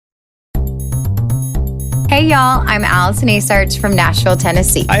Hey, y'all. I'm Allison Asarch from Nashville,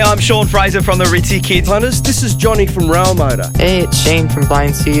 Tennessee. Hey, I'm Sean Fraser from the Ritzy Kids. Hunters, this is Johnny from Rail Motor. Hey, it's Shane from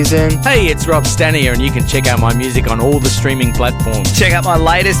Blind Season. Hey, it's Rob Stanier, and you can check out my music on all the streaming platforms. Check out my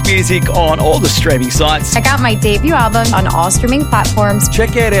latest music on all the streaming sites. Check out my debut album on all streaming platforms.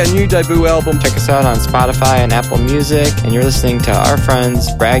 Check out our new debut album. Check us out on Spotify and Apple Music. And you're listening to our friends,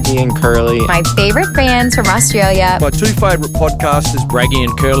 Braggy and Curly. My favorite bands from Australia. My two favourite podcasters, Braggy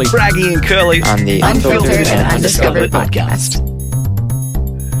and Curly. Braggy and Curly. On the Unfiltered and Undiscovered podcast.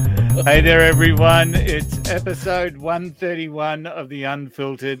 Hey there, everyone. It's episode 131 of the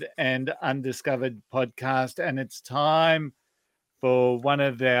Unfiltered and Undiscovered podcast, and it's time for one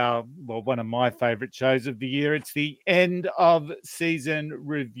of my favorite shows of the year. It's the end of season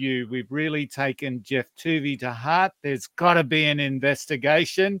review. We've really taken Jeff Tuvey to heart. There's got to be an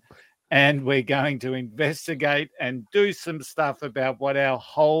investigation, and we're going to investigate and do some stuff about what our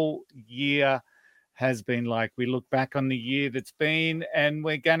whole year has been like. We look back on the year that's been, and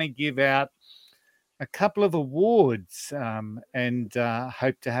we're going to give out a couple of awards and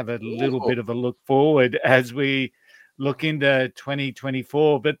hope to have a little bit of a look forward as we look into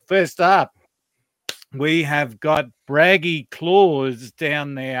 2024. But first up, we have got Braggy Claus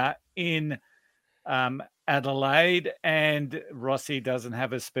down there in Adelaide, and Rossi doesn't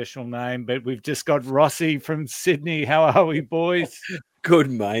have a special name, but we've just got Rossi from Sydney. How are we, boys?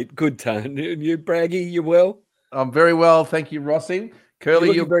 Good, mate. Good tone. You, Braggy, you well? I'm very well, thank you, Rossi.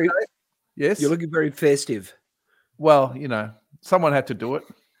 Curly, You're very, yes? You're looking very festive. Well, someone had to do it.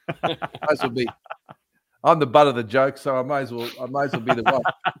 Might as well be. I'm the butt of the joke, so I may as well be the one.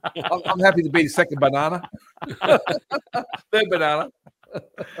 I'm happy to be the second banana. Third banana.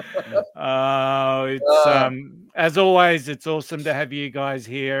 As always, it's awesome to have you guys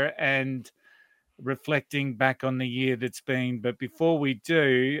here and reflecting back on the year that's been. But before we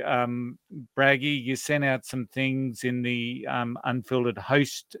do, Braggy, you sent out some things in the Unfiltered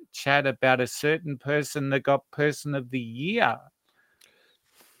host chat about a certain person that got Person of the Year.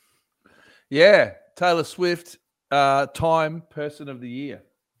 Yeah, Taylor Swift, Time Person of the Year.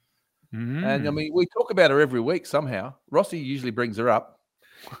 And we talk about her every week somehow. Rossi usually brings her up.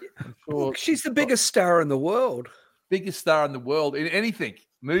 Look, she's the biggest star in the world. Biggest star in the world in anything,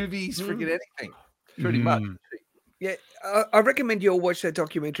 movies, freaking anything, pretty much. Yeah, I recommend you all watch that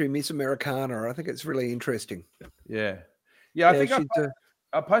documentary, Miss Americana. I think it's really interesting. Yeah. I think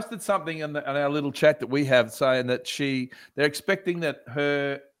I posted something on our little chat that we have saying that they're expecting that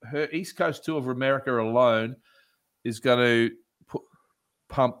her East Coast tour of America alone is going to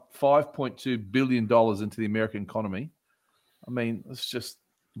pump $5.2 billion into the American economy. I mean, it's just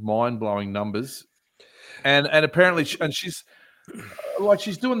mind-blowing numbers. And apparently, she's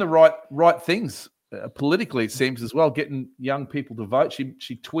doing the right things politically, it seems, as well, getting young people to vote.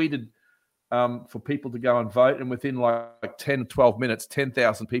 She tweeted for people to go and vote, and within like 10, 12 minutes,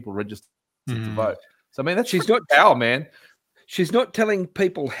 10,000 people registered to vote. So, I mean, she's not power, man. She's not telling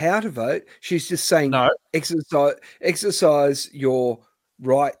people how to vote. She's just saying, no, exercise your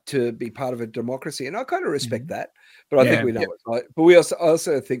right to be part of a democracy. And I kind of respect that. But I think we know what side. But we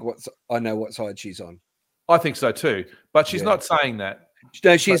also think I know what side she's on. I think so too. But she's not saying that.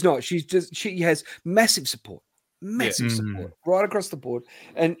 No, she's not. She has massive support right across the board.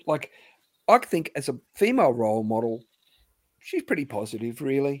 And I think as a female role model, she's pretty positive,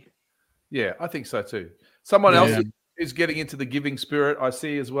 really. Yeah, I think so too. Someone else is getting into the giving spirit, I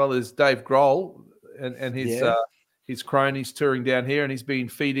see, as well as Dave Grohl and his cronies touring down here, and he's been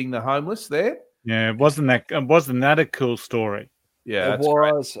feeding the homeless there. Yeah, wasn't that a cool story? Yeah, it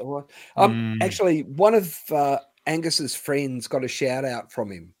was. Actually, one of Angus's friends got a shout out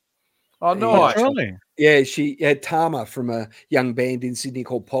from him. Oh, nice. Really? Yeah, she had Tama from a young band in Sydney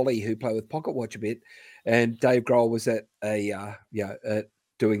called Polly, who play with Pocket Watch a bit, and Dave Grohl was at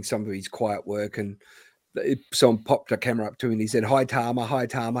doing some of his quiet work, and someone popped a camera up to him and he said, hi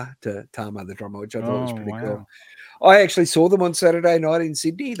Tama, to Tama the drummer, which I thought was pretty cool. I actually saw them on Saturday night in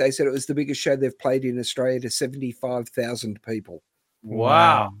Sydney. They said it was the biggest show they've played in Australia to 75,000 people.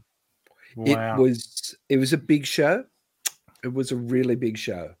 Wow. It was a big show. It was a really big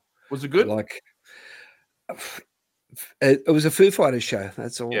show. Was it good? It was a Foo Fighters show.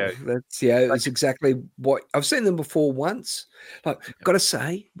 That's all. Yeah. It was exactly what I've seen them before once. Got to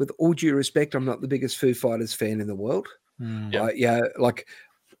say, with all due respect, I'm not the biggest Foo Fighters fan in the world.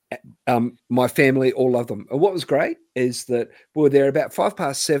 My family all love them. And what was great is that we were there about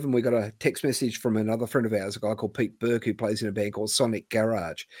 7:05. We got a text message from another friend of ours, a guy called Pete Burke, who plays in a band called Sonic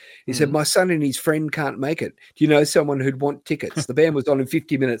Garage. He said, my son and his friend can't make it. Do you know someone who'd want tickets? The band was on in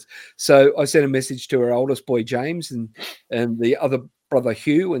 50 minutes. So I sent a message to our oldest boy, James, and the other brother,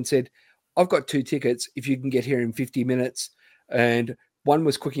 Hugh, and said, I've got 2 tickets if you can get here in 50 minutes. And one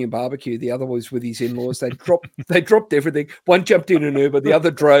was cooking a barbecue. The other was with his in-laws. They dropped everything. One jumped in an Uber, the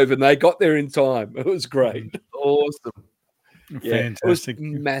other drove, and they got there in time. It was great. Awesome. Yeah, Fantastic. it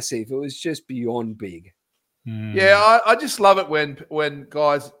was massive. It was just beyond big. Yeah, I just love it when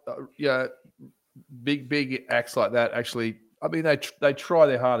guys, big acts like that actually. I mean, they try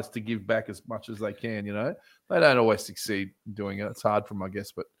their hardest to give back as much as they can. They don't always succeed in doing it. It's hard for them, I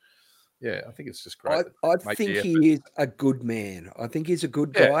guess, but yeah, I think it's just great. I think he is a good man. I think he's a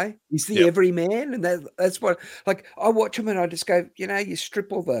good guy. He's the everyman, and that's what. Like, I watch him and I just go, you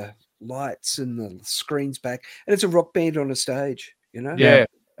strip all the lights and the screens back, and it's a rock band on a stage. Yeah,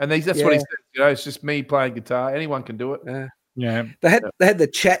 and that's what he says. It's just me playing guitar. Anyone can do it. Yeah, they had the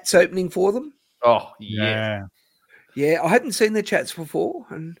chats opening for them. Oh yeah. Yeah, I hadn't seen the chats before,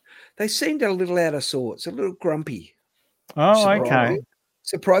 and they seemed a little out of sorts, a little grumpy. Oh, okay.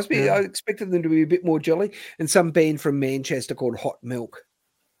 Surprised me. I expected them to be a bit more jolly. And some band from Manchester called Hot Milk.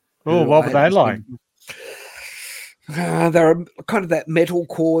 Oh, what were they like? They were kind of that metal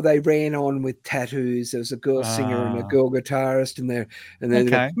core they ran on with tattoos. There was a girl singer and a girl guitarist, and then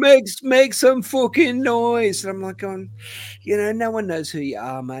like, make some fucking noise. And I'm like going, no one knows who you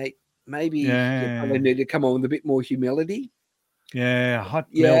are, mate. Maybe you probably need to come on with a bit more humility. Yeah, Hot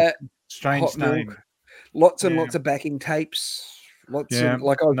Milk. Strange Hot name. Milk. Lots and lots of backing tapes. Lots of,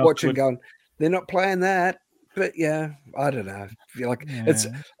 like, I was watching going, they're not playing that. But yeah, I don't know. It's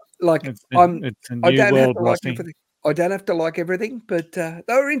like I don't have to like everything. I don't have to like everything, but they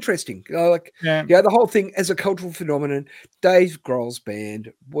were interesting. The whole thing as a cultural phenomenon. Dave Grohl's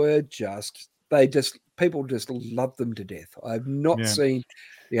band were people just loved them to death. I've not seen.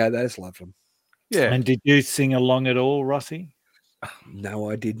 Yeah, they just loved them. Yeah. And did you sing along at all, Rossi? No,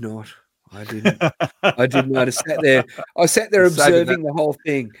 I did not. I didn't. I didn't. I sat there. I sat there observing the whole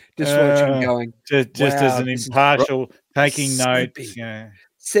thing, just watching, going, just as an impartial, taking notes.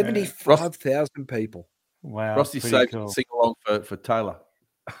 75,000 people. Wow, Rossi said sing along for Taylor.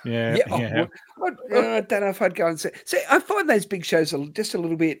 Yeah. I don't know if I'd go and say. See, I find those big shows are just a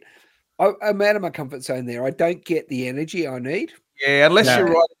little bit. I'm out of my comfort zone there. I don't get the energy I need. Yeah, unless you're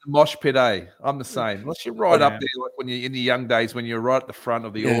right in the mosh pit, I'm the same. Unless you're right up there, like when you're in the young days, when you're right at the front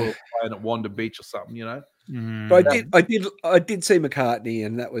of the oil playing at Wanda Beach or something, But I did see McCartney,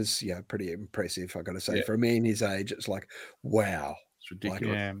 and that was pretty impressive. I got to say, for a man his age, it's like, wow, it's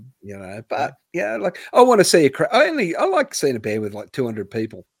ridiculous. But like I want to see I like seeing a band with like 200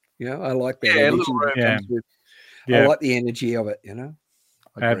 people. I like that energy. I like the energy of it.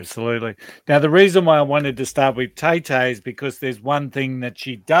 Absolutely. Now, the reason why I wanted to start with Tay-Tay is because there's one thing that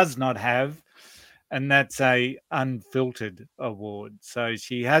she does not have, and that's a Unfiltered award. So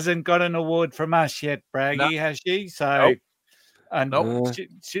she hasn't got an award from us yet, Braggy, has she? So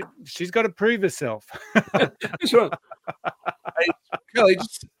she's got to prove herself. That's right. Hey,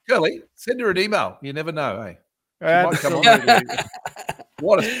 Curly, send her an email. You never know, hey? She might come on.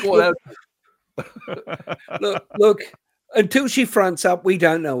 What a score that. Look. Until she fronts up, we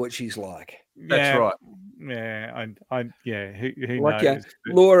don't know what she's like. That's right. Yeah, who like knows?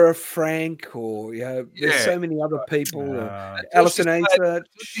 Laura Frank, or there's so many other people. Alison Ainsley.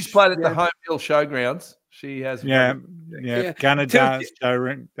 She's played at the Home Hill Showgrounds. She has. Gonna dance.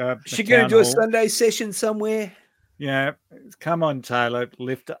 She going to do a Sunday session somewhere. Yeah, come on, Taylor,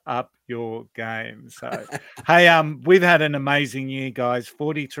 lift up your game. So, hey, we've had an amazing year, guys.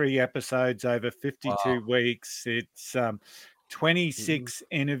 43 episodes over 52 weeks. It's 26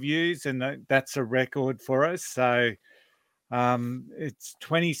 interviews, and that's a record for us. So, it's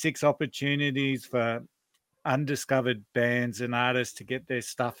 26 opportunities for undiscovered bands and artists to get their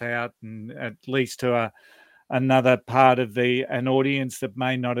stuff out, and at least to another part of an audience that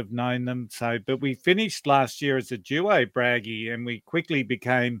may not have known them. So, but we finished last year as a duo, Braggy, and we quickly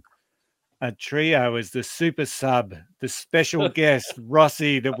became a trio as the super sub, the special guest,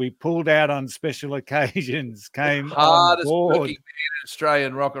 Rossi, that we pulled out on special occasions, came hardest on board. working man in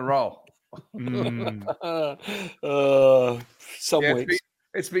Australian rock and roll. Some weeks.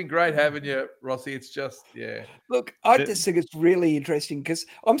 It's been great having you, Rossi. It's just, Look, I just think it's really interesting because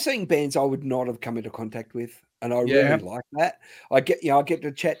I'm seeing bands I would not have come into contact with, and I really like that. I get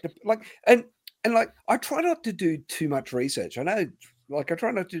to chat to and I try not to do too much research. I know, I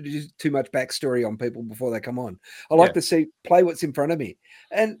try not to do too much backstory on people before they come on. I like to play what's in front of me,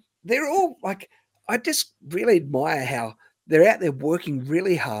 and they're all I just really admire how they're out there working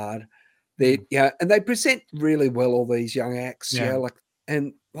really hard. They and they present really well. All these young acts,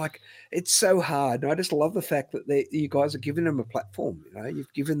 And it's so hard. And I just love the fact that you guys are giving them a platform.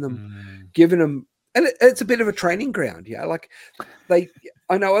 You've given them And it's a bit of a training ground, like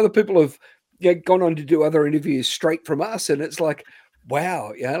I know other people have gone on to do other interviews straight from us, and it's like,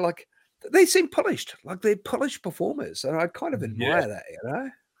 wow, like they seem polished, like they're polished performers, and I kind of admire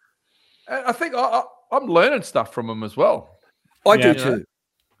that, I think I'm learning stuff from them as well. I do too.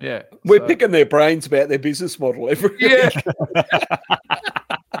 Yeah, we're picking their brains about their business model every week.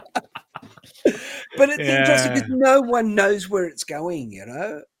 But it's interesting because no one knows where it's going,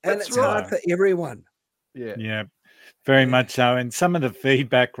 and it's hard for everyone. Yeah, very much so. And some of the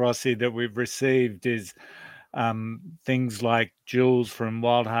feedback, Rossi, that we've received is things like Jules from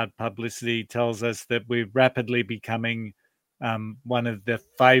Wild Heart Publicity tells us that we're rapidly becoming one of the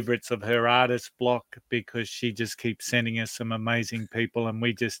favorites of her artist block because she just keeps sending us some amazing people, and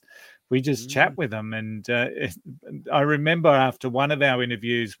we just chat with them. And I remember after one of our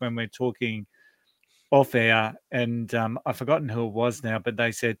interviews when we're talking off air, and I've forgotten who it was now, but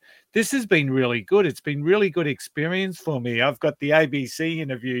they said, this has been really good. It's been really good experience for me. I've got the ABC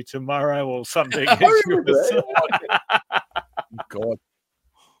interview tomorrow or something. God.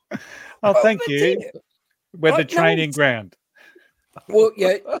 Oh, thank you. We're the training ground. Well,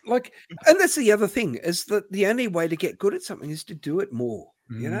 and that's the other thing, is that the only way to get good at something is to do it more,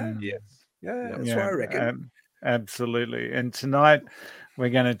 Yes. Yeah, that's what I reckon. Absolutely. And tonight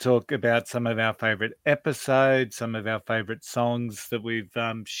we're going to talk about some of our favorite episodes, some of our favorite songs that we've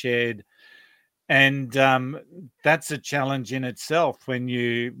shared. And that's a challenge in itself when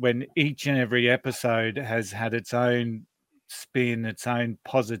each and every episode has had its own spin, its own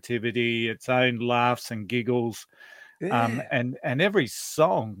positivity, its own laughs and giggles. And every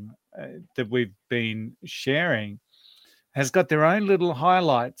song that we've been sharing has got their own little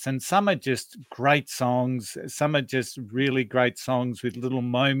highlights, and some are just great songs. Some are just really great songs with little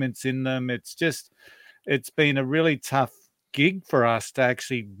moments in them. It's been a really tough gig for us to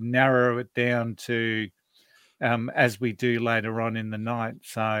actually narrow it down to as we do later on in the night.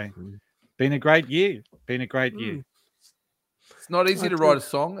 So been a great year. Year. It's not easy to write a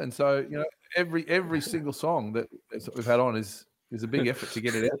song, and so every single song that we've had on is a big effort to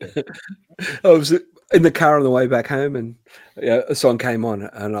get it out there. I was in the car on the way back home, and a song came on,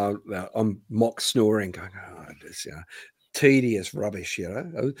 and I'm mock snoring, going, this tedious rubbish,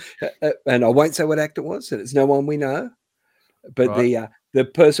 and I won't say what act it was, and it's no one we know, but the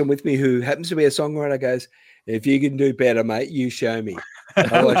person with me who happens to be a songwriter goes, if you can do better, mate, you show me.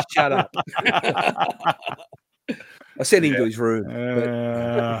 Otherwise, shut up. I sent him to his room.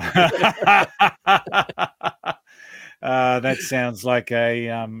 That sounds like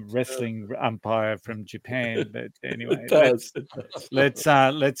a wrestling umpire from Japan. But anyway,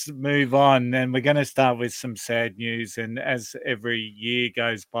 let's move on, and we're going to start with some sad news. And as every year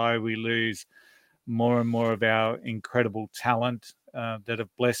goes by, we lose more and more of our incredible talent that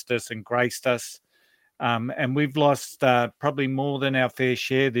have blessed us and graced us. And we've lost probably more than our fair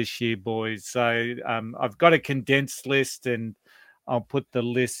share this year, boys. So I've got a condensed list, and I'll put the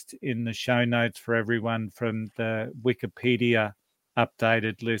list in the show notes for everyone from the Wikipedia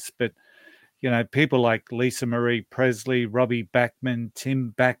updated list. But, people like Lisa Marie Presley, Robbie Bachman,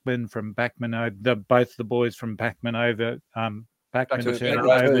 Tim Bachman from Bachman Over, both the boys from Bachman Over, Bachman Turner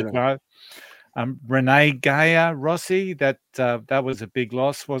Overdrive. Renee Gayer, Rossi, that was a big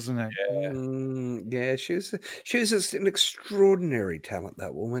loss, wasn't it? Yeah, she was an extraordinary talent,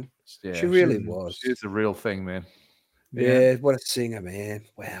 that woman. Yeah, she really was. She's a real thing, man. Yeah, what a singer, man.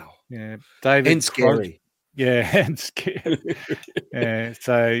 Wow. Yeah, David and scary. And scary. Yeah,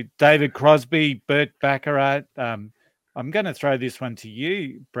 so David Crosby, Burt Bacharach. I'm going to throw this one to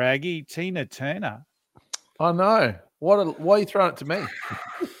you, Braggy. Tina Turner. I know. Why are you throwing it to me?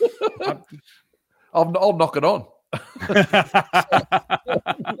 I'll knock it on.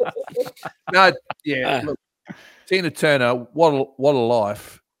 No, yeah. Look, Tina Turner, what a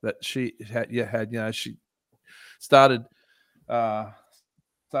life that she had. She started out,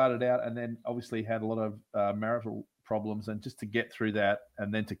 and then obviously had a lot of marital problems, and just to get through that,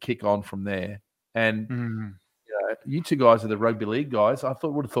 and then to kick on from there. And you two guys are the rugby league guys. I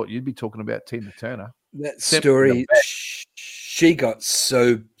would have thought you'd be talking about Tina Turner. That story, she got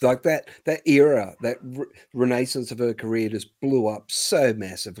so like that era, that renaissance of her career just blew up so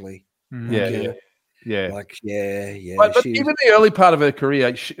massively. Yeah. But even the early part of her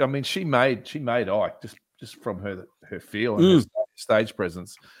career, she made Ike just from her feel and her stage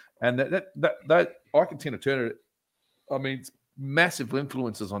presence, and that Ike and Tina Turner, massive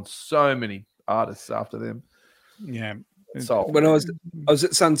influences on so many artists after them. Yeah. So when I was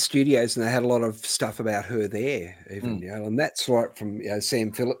at Sun Studios, and they had a lot of stuff about her there, even and that's right from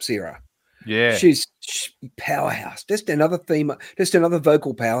Sam Phillips era. Yeah. She's powerhouse. Just another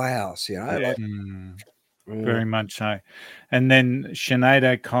vocal powerhouse, you know. Yeah. Very much so. And then Sinead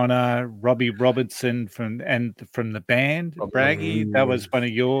O'Connor, Robbie Robertson from the band, Braggy. That was one of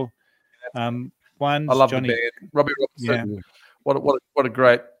your ones. I love the band. Robbie Robertson. Yeah. What a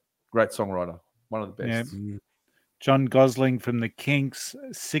great songwriter. One of the best. Yeah. John Gosling from the Kinks,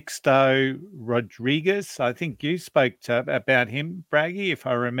 Sixto Rodriguez. I think you spoke about him, Braggy, if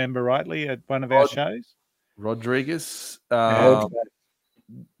I remember rightly, at one of our shows. Rodriguez. One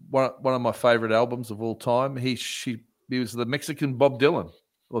of my favorite albums of all time. He was the Mexican Bob Dylan,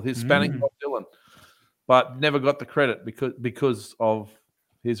 or Hispanic Bob Dylan, but never got the credit because of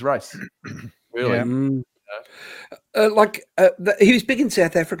his race. Really. Yeah. He was big in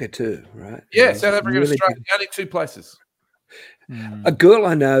South Africa too, right? Yeah, South Africa and Australia, the only two places. A girl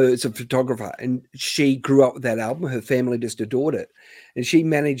I know is a photographer, and she grew up with that album. Her family just adored it, and she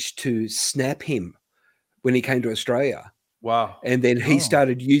managed to snap him when he came to Australia. Wow! And then he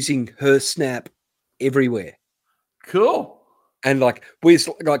started using her snap everywhere. Cool. And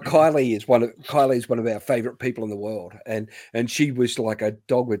Kylie's one of our favorite people in the world, and she was like a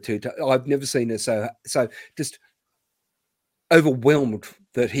dog with two toes. I've never seen her so just overwhelmed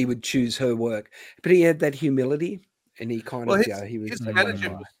that he would choose her work, but he had that humility, and he kind of his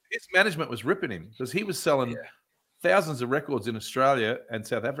management was ripping him because he was selling thousands of records in Australia and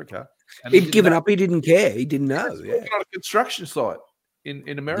South Africa. And he'd given up. He didn't care. He didn't know. He was on a construction site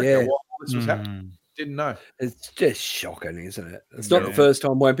in America while this was happening. Didn't know. It's just shocking, isn't it? It's not the first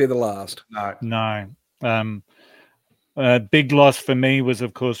time, won't be the last. No. Big loss for me was,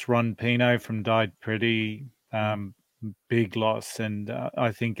 of course, Ron Pino from Died Pretty. Big loss. And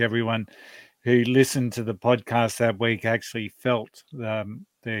I think everyone who listened to the podcast that week actually felt the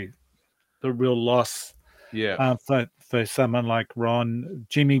real loss. Yeah. For someone like Ron.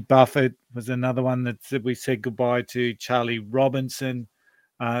 Jimmy Buffett was another one that we said goodbye to. Charlie Robinson.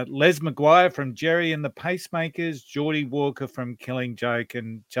 Les McGuire from Jerry and the Pacemakers, Geordie Walker from Killing Joke,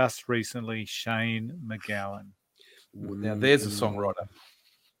 and just recently Shane McGowan. Now there's a songwriter.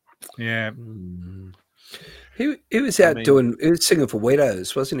 Yeah. He was out he was singing for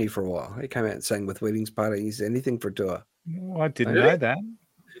Widows, wasn't he, for a while? He came out and sang with Weddings Parties, anything for a tour. Well, I didn't know that.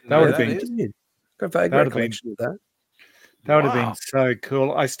 That would have been got a great collection of that. That would have been so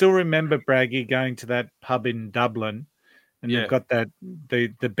cool. I still remember Braggy going to that pub in Dublin. And they've got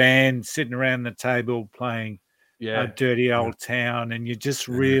the band sitting around the table playing Dirty Old Town, and you just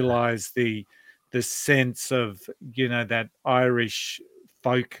realise the sense of, you know, that Irish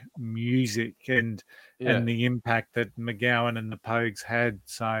folk music and the impact that McGowan and the Pogues had.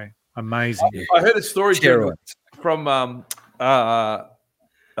 So amazing. I heard a story from one of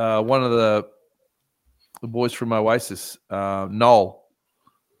the boys from Oasis, Noel,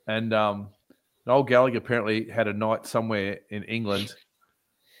 and Noel Gallagher apparently had a night somewhere in England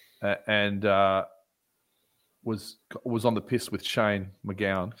and was on the piss with Shane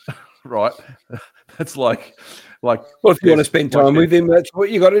McGowan, right? That's like. Well, if you want to spend time with him, that's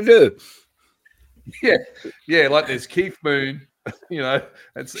what you got to do. Yeah. Like there's Keith Moon, you know,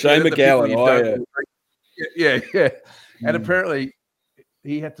 and Shane McGowan. Yeah. And apparently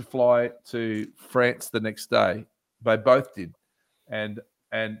he had to fly to France the next day. They both did, and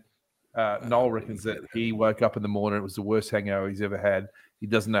Noel reckons that he woke up in the morning. It was the worst hangover he's ever had. He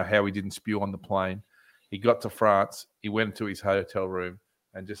doesn't know how he didn't spew on the plane. He got to France. He went to his hotel room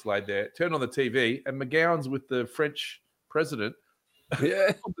and just laid there, turned on the TV, and McGowan's with the French president on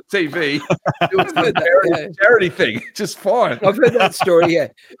the TV. It was a charity thing. Just fine. I've heard that story.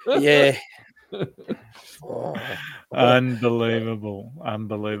 Yeah. Unbelievable.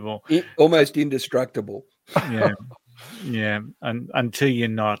 Almost indestructible. Yeah, and until you're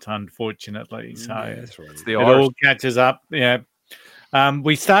not, unfortunately. So that's right. It all catches up. Yeah.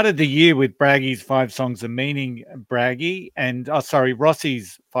 We started the year with Braggy's 5 Songs of Meaning, Rossi's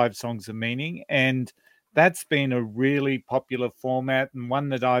 5 Songs of Meaning, and that's been a really popular format and one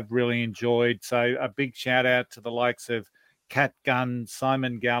that I've really enjoyed. So a big shout out to the likes of Cat Gunn,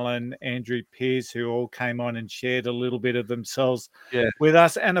 Simon Gallen, Andrew Pearce, who all came on and shared a little bit of themselves with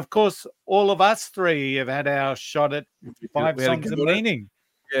us. And, of course, all of us 3 have had our shot at 5 Songs of Meaning.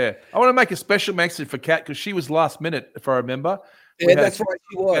 Yeah. I want to make a special mention for Kat because she was last minute, if I remember. Yeah, that's right,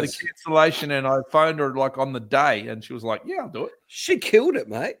 she was. We had a cancellation and I phoned her like on the day and she was like, yeah, I'll do it. She killed it,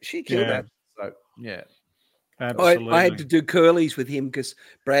 mate. She killed it. So, yeah. Absolutely. I had to do curlies with him because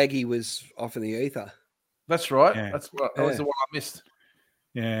Braggy was off in the ether. That's right. Yeah. That was the one I missed.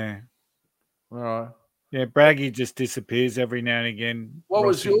 Yeah. All right. Yeah, Braggy just disappears every now and again. What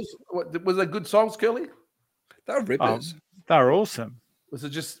was yours? Was they good songs, Curly? They were rippers. They were awesome. Was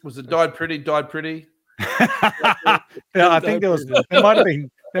it died pretty? I think there might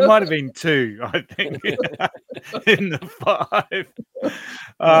have been two, I think, in the 5.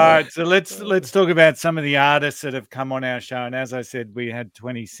 All right, so let's talk about some of the artists that have come on our show. And as I said, we had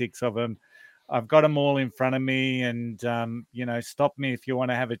 26 of them. I've got them all in front of me, and stop me if you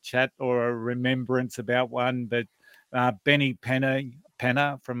want to have a chat or a remembrance about one. But Benny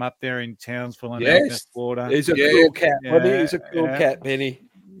Penner from up there in Townsville and Agnes Water. He's a cool cat. He's a cool cat, Benny.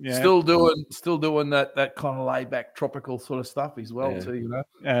 Yeah. Still doing that kind of laid back tropical sort of stuff as well too,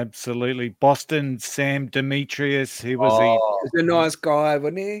 Absolutely. Boston Sam Demetrius, he was he's a nice guy,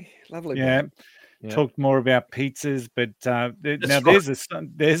 wasn't he? Lovely. Yeah. Talked more about pizzas, but there's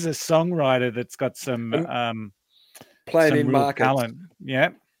a songwriter that's got some playing in real markets. Talent. Yeah.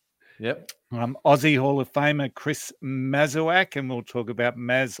 Yep. Aussie Hall of Famer Chris Mazurek, and we'll talk about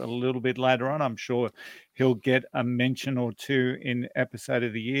Maz a little bit later on. I'm sure he'll get a mention or two in episode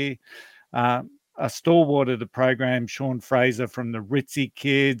of the year. A stalwart of the program, Sean Fraser from the Ritzy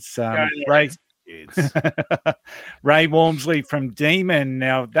Kids. Ray Walmsley from Demon.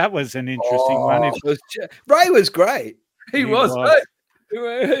 Now that was an interesting one. Ray was great. He was. He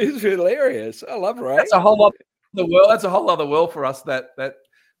was hilarious. I love Ray. That's a whole other world. That's a whole other world for us. That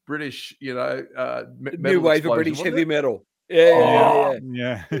British, new wave of British heavy metal.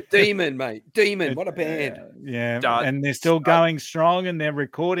 Yeah. Demon, mate. Demon. What a band. Yeah. And they're still going strong, and they're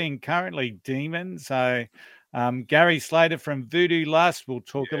recording currently Demon. So Gary Slater from Voodoo Lust. We'll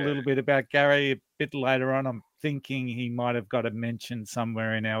talk a little bit about Gary a bit later on. I'm thinking he might have got a mention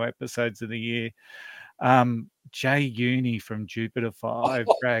somewhere in our episodes of the year. Jay Uni from Jupiter 5.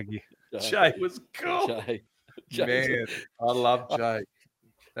 Bragg. Jay was cool. Man, I love Jay.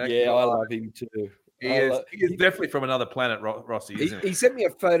 I love him too. He is definitely from another planet, Rossi, isn't he sent me a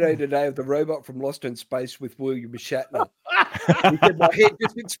photo today of the robot from Lost in Space with William Shatner. He said, my head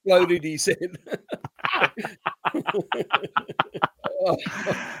just exploded, he said.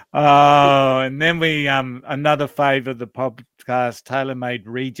 And then we another fave of the podcast, Tailor Made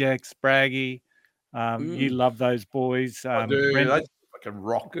Rejects, Braggy. You love those boys. I do. They fucking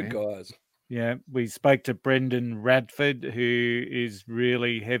rock. Good guys. Yeah, we spoke to Brendan Radford, who is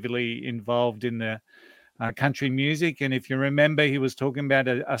really heavily involved in the country music. And if you remember, he was talking about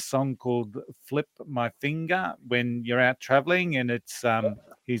a song called Flip My Finger when you're out traveling, and it's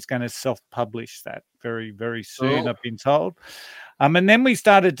he's going to self-publish that very, very soon, I've been told. And then we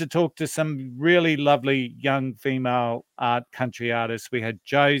started to talk to some really lovely young female country artists. We had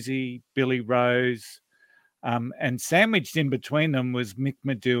Josie, Billy Rose, and sandwiched in between them was Mick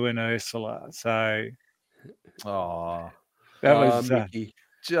Madu and Ursula. So, that was Mickey.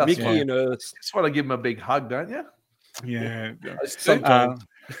 Mickey and Ursula. Just want to give him a big hug, don't you? Yeah. Sometimes.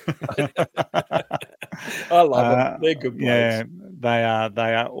 I love them. They're good boys. Yeah, they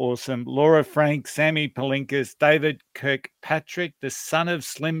are awesome. Laura Frank, Sammy Palinkas, David Kirkpatrick, the son of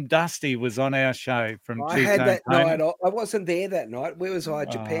Slim Dusty, was on our show from I had that night. I wasn't there that night. Where was I?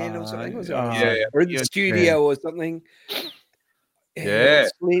 Japan or something? Or in the studio or something. Yeah.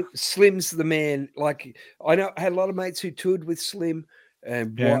 Slim's the man. Like, I had a lot of mates who toured with Slim,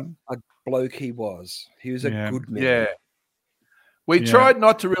 and what a bloke he was. He was a good man. Yeah. We tried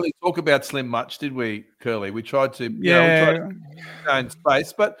not to really talk about Slim much, did we, Curly? We tried to, we tried to own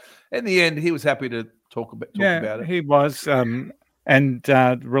space, but in the end, he was happy to talk about it. He was, and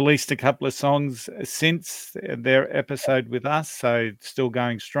released a couple of songs since their episode with us, so still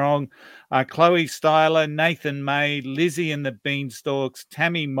going strong. Chloe Styler, Nathan May, Lizzie and the Beanstalks,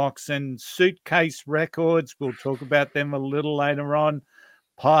 Tammy Moxon, Suitcase Records. We'll talk about them a little later on.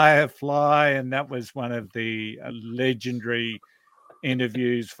 Firefly, and that was one of the legendary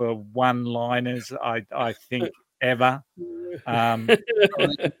interviews for one-liners, I think, ever.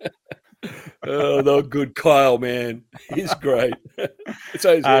 They're good. Kyle, man, he's great.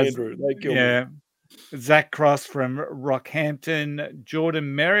 So is Andrew. They kill me. Zach Cross from Rockhampton,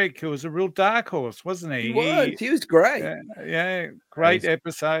 Jordan Merrick, who was a real dark horse, wasn't he? He was great. Great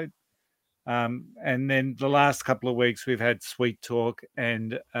episode. And then the last couple of weeks we've had Sweet Talk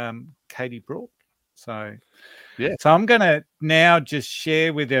and Katie Brook. So I'm going to now just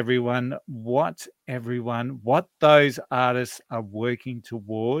share with everyone what those artists are working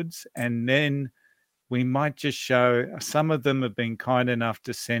towards, and then we might just show some of them have been kind enough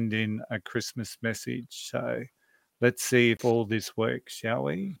to send in a Christmas message. So let's see if all this works, shall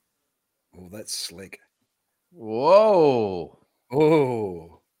we? Oh, that's slick. Whoa.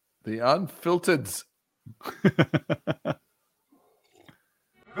 Oh. The Unfiltereds.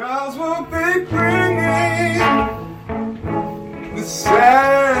 Bells will be ringing the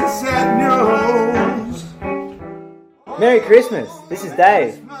sad, sad news. Merry Christmas. This is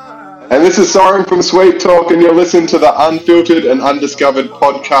Dave. And this is Soren from Sweet Talk, and you're listening to the Unfiltered and Undiscovered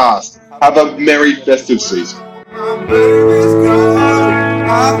podcast. Have a merry festive season.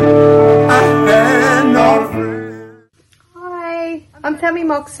 Hi, I'm Tammy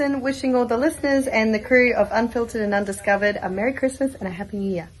Moxon, wishing all the listeners and the crew of Unfiltered and Undiscovered a Merry Christmas and a Happy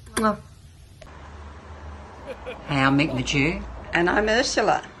New Year. Mwah. Hey, I'm Mick Mature. And I'm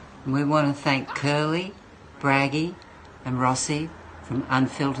Ursula. And we want to thank Curly, Braggy and Rossi from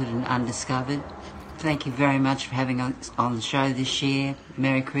Unfiltered and Undiscovered. Thank you very much for having us on the show this year.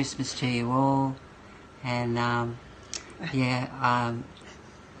 Merry Christmas to you all. And,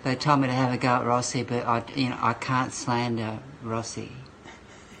 they told me to have a go at Rossi, but I can't slander Rossi.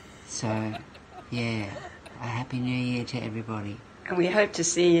 So, yeah, a Happy New Year to everybody. And we hope to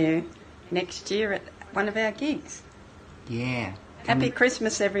see you next year at one of our gigs. Yeah. Happy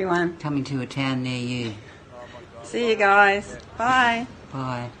Christmas, everyone. Coming to a town near you. See you guys. Bye.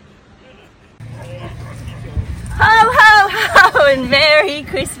 Bye. Ho, ho, ho, and Merry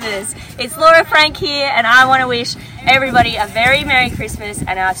Christmas. It's Laura Frank here, and I want to wish everybody a very Merry Christmas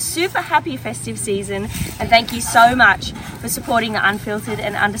and a super happy festive season. And thank you so much for supporting the Unfiltered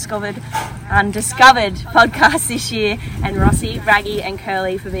and Undiscovered podcast this year, and Rossi, Braggy and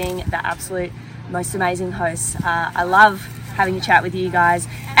Curly for being the absolute most amazing hosts. I love having a chat with you guys,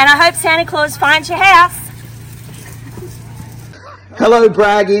 and I hope Santa Claus finds your house. Hello,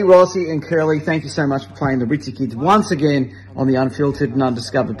 Braggy, Rossi and Curly. Thank you so much for playing the Ritzy Kids once again on the Unfiltered and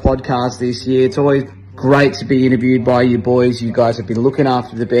Undiscovered podcast this year. It's always great to be interviewed by you boys. You guys have been looking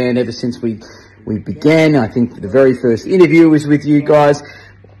after the band ever since we began. I think the very first interview was with you guys.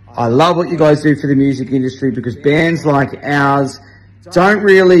 I love what you guys do for the music industry, because bands like ours don't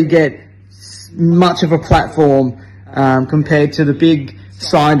really get much of a platform compared to the big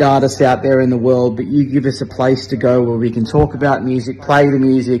signed artists out there in the world, but you give us a place to go where we can talk about music, play the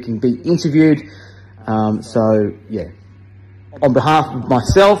music and be interviewed. So yeah, on behalf of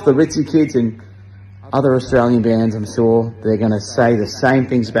myself, the Ritzy Kids and other Australian bands, I'm sure they're going to say the same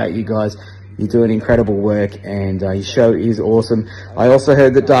things about you guys. You're doing incredible work, and your show is awesome. I also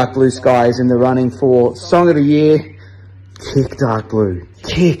heard that Dark Blue Sky is in the running for Song of the Year. Kick, Dark Blue.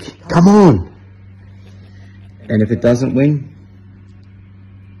 Kick. Come on. And if it doesn't win,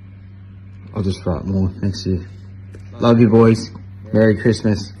 I'll just write more next year. Love you, boys. Merry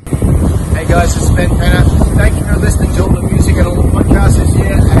Christmas. Hey guys, this is Ben Penner. Thank you for listening to all the music and all the podcasts this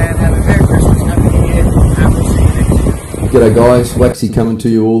year, and have a Merry Christmas, Happy New Year, and we'll see you next year. G'day guys, Waxy coming to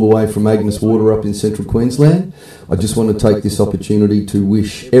you all the way from Agnes Water up in central Queensland. I just want to take this opportunity to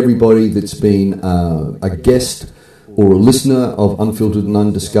wish everybody that's been a guest or a listener of Unfiltered and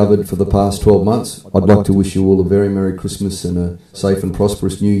Undiscovered for the past 12 months, I'd like to wish you all a very Merry Christmas and a safe and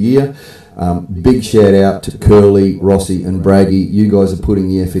prosperous New Year. Big shout out to Curly, Rossi and Braggy. You guys are putting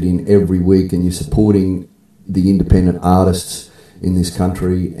the effort in every week, and you're supporting the independent artists in this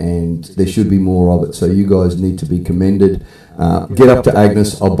country, and there should be more of it. So you guys need to be commended. Get up to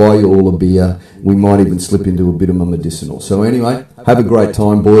Agnes, I'll buy you all a beer. We might even slip into a bit of a medicinal. So anyway, have a great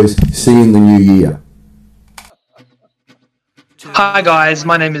time, boys. See you in the new year. Hi guys,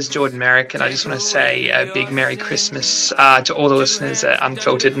 my name is Jordan Merrick, and I just want to say a big Merry Christmas to all the listeners at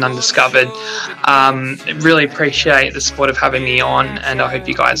Unfiltered and Undiscovered. Really appreciate the support of having me on, and I hope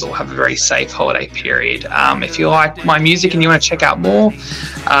you guys all have a very safe holiday period. If you like my music and you want to check out more,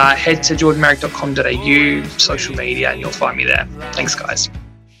 head to jordanmerrick.com.au, social media, and you'll find me there. Thanks guys.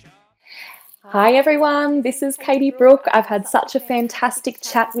 Hi everyone, this is Katie Brooke. I've had such a fantastic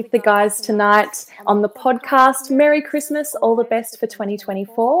chat with the guys tonight on the podcast. Merry Christmas, all the best for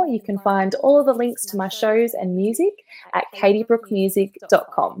 2024. You can find all of the links to my shows and music at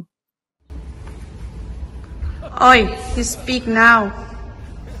katiebrookmusic.com. Oi, you speak now.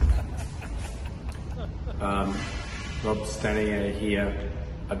 Rob Stanier here.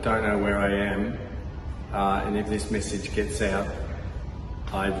 I don't know where I am, and if this message gets out,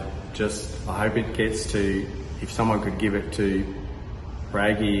 I hope it gets to, if someone could give it to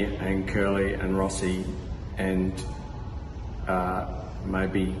Braggy and Curly and Rossi, and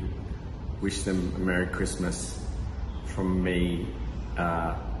maybe wish them a Merry Christmas from me,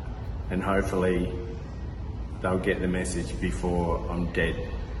 and hopefully they'll get the message before I'm dead.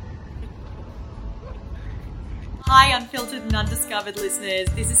 Hi Unfiltered and Undiscovered listeners,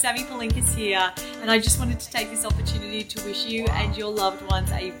 this is Sammy Palinkas here, and I just wanted to take this opportunity to wish you and your loved ones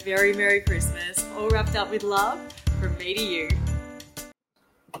a very Merry Christmas, all wrapped up with love from me to you.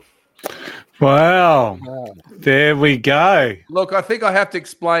 Wow, there we go. Look, I think I have to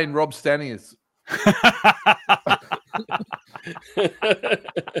explain Rob Staniers.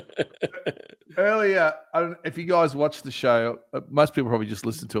 I don't, if you guys watch the show, most people probably just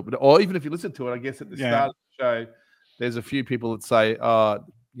listen to it, or even if you listen to it, I guess at the start of the show, there's a few people that say,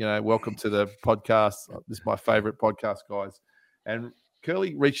 welcome to the podcast. This is my favorite podcast, guys. And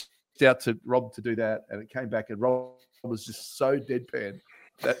Curly reached out to Rob to do that, and it came back, and Rob was just so deadpan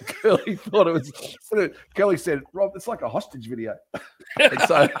that Curly thought it was. Curly said, "Rob, it's like a hostage video."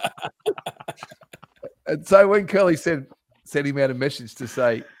 and so when Curly sent him out a message to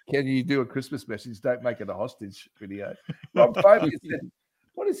say, "Can you do a Christmas message? Don't make it a hostage video." Rob phoned me and said,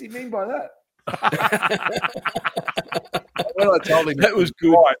 "What does he mean by that?" When I told him that was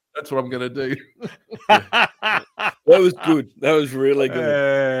good. Right, that's what I'm going to do. That was good. That was really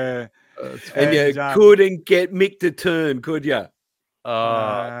good. And you couldn't get Mick to turn, could you?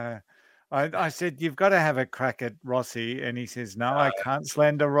 I said, you've got to have a crack at Rossi. And he says, no, I can't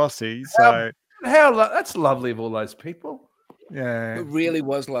slander Rossi. So that's lovely of all those people. Yeah. It really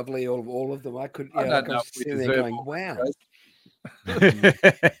was lovely, all of them. I was sitting there going, wow.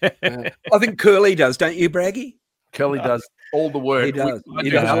 I think Curly does, don't you, Braggy? Curly does all the work. He does. He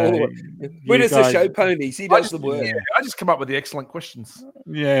does all the work. We're just the show ponies. He does the work. Yeah, I just come up with the excellent questions.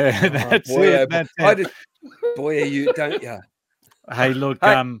 Yeah, that's boy, it. Boy, are you, don't you? Hey, look,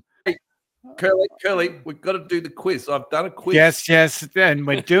 hey, Curly, we've got to do the quiz. I've done a quiz. Yes, and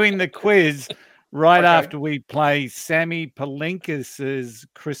we're doing the quiz right after we play Sammy Palinkas's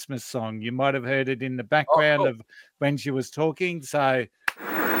Christmas song. You might have heard it in the background of when she was talking. So.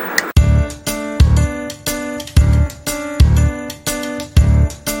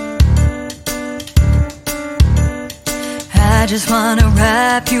 I just wanna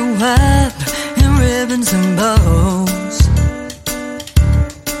wrap you up in ribbons and bows.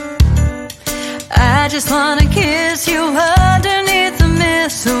 I just wanna kiss you underneath the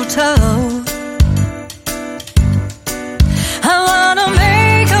mistletoe. I wanna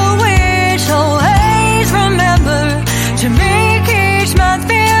make a wish, always remember to make each month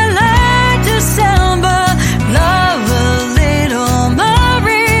feel like December. Love a little more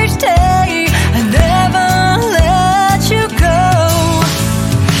each day and never let you go.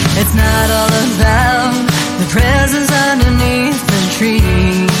 It's not all about the presents underneath the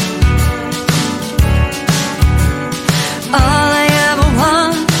tree. All I ever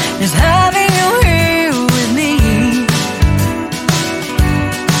want is having you here with me.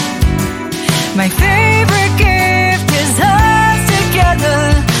 My favorite gift is us together.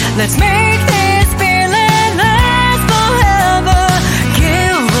 Let's make this feeling last forever.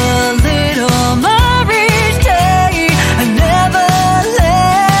 Give a little more each day and never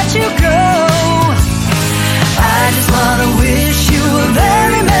let you go. I just wanna wish you a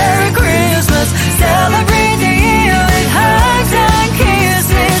very Merry Christmas. Celebrate the year with hugs and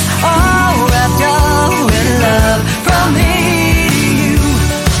kisses, all wrapped up with love from me to you.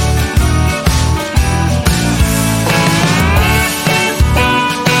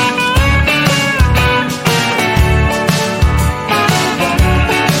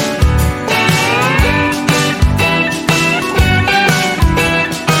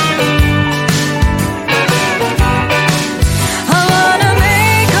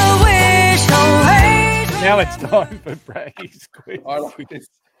 Now it's time for Braggy's quiz. I like this.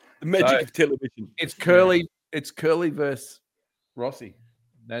 The magic of television. It's Curly. It's Curly versus Rossi.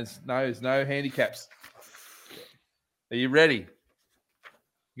 There's no handicaps. Are you ready?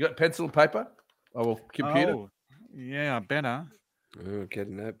 You got pencil and paper? Or computer? Oh, yeah, I better. Oh, get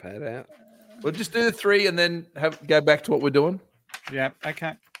a notepad out. We'll just do the three and then go back to what we're doing. Yeah.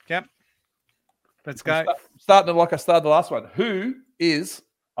 Okay. Yep. Let's go. Starting like I started the last one. Who is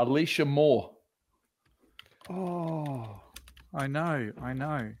Alicia Moore? Oh, I know.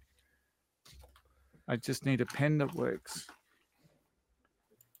 I just need a pen that works.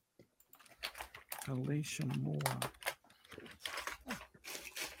 Alicia Moore.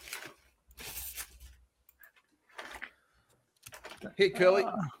 Here, Curly.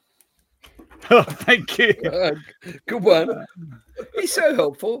 Oh, thank you. Good one. He's so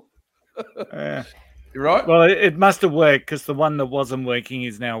helpful. You're right. Well, it must have worked because the one that wasn't working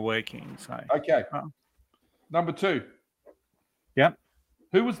is now working. So okay. Number 2. Yep.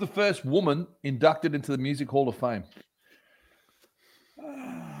 Who was the first woman inducted into the Music Hall of Fame?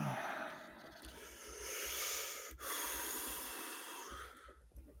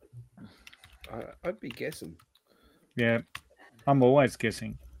 I'd be guessing. Yeah, I'm always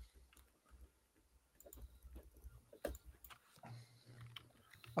guessing.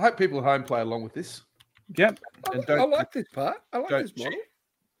 I hope people at home play along with this. Yep. And I like this part. I like this model.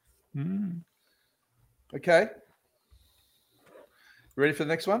 Okay. Ready for the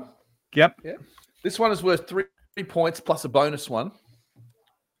next one? Yep. Yeah. This one is worth 3 points plus a bonus one.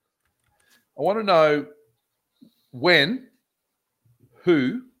 I want to know when,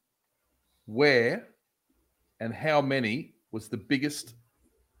 who, where, and how many was the biggest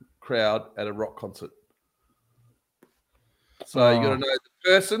crowd at a rock concert. So you got to know the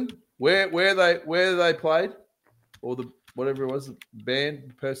person, where they played, or the whatever it was, the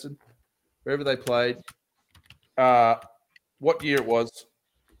band, person, wherever they played, what year it was,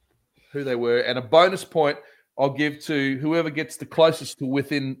 who they were, and a bonus point I'll give to whoever gets the closest to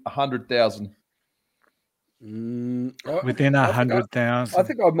within 100,000. Within 100,000. I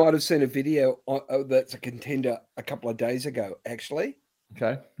think I might have seen a video that's a contender a couple of days ago, actually.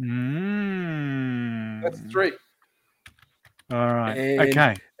 Okay. That's 3. All right.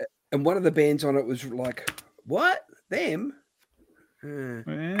 Okay. And one of the bands on it was like, what? Them?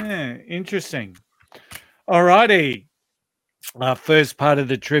 Yeah, interesting. All righty. Our first part of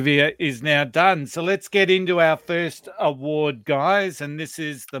the trivia is now done. So let's get into our first award, guys. And this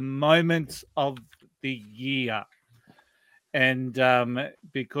is the moment of the year. And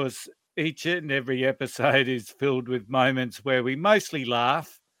because each and every episode is filled with moments where we mostly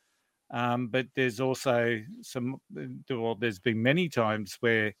laugh, but there's also there's been many times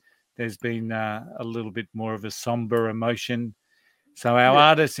where there's been a little bit more of a somber emotion. So our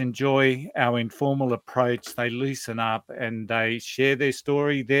artists enjoy our informal approach. They loosen up and they share their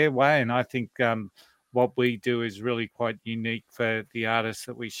story their way. And I think what we do is really quite unique for the artists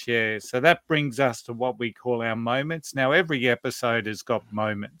that we share. So that brings us to what we call our moments. Now, every episode has got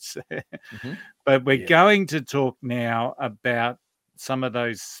moments, but we're going to talk now about some of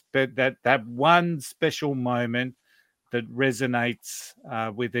those, that one special moment that resonates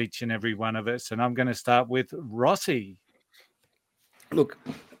with each and every one of us. And I'm going to start with Rossi. Look,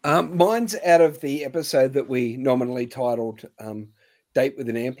 mine's out of the episode that we nominally titled "Date with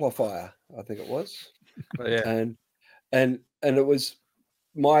an Amplifier." I think it was, and it was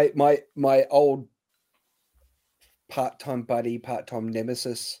my old part-time buddy, part-time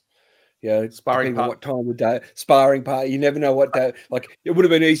nemesis. Sparring part. What time of day? Sparring part. You never know what day. Like, it would have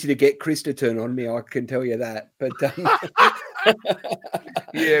been easy to get Chris to turn on me. I can tell you that. But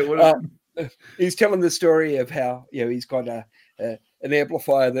he's telling the story of how he's got an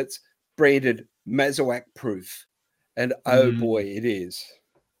amplifier that's branded Mazawak proof, and oh boy, it is.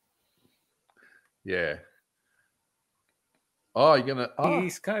 Yeah. Oh, you're gonna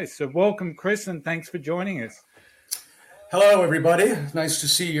East Coast. So welcome, Chris, and thanks for joining us. Hello, everybody. Nice to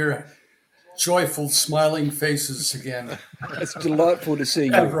see your joyful, smiling faces again. It's delightful to see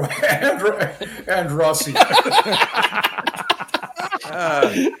you. And Rossi.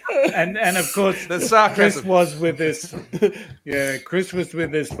 And of course, the sarcasm. Chris was with us. Yeah, Chris was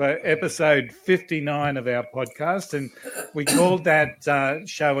with us for episode 59 of our podcast, and we called that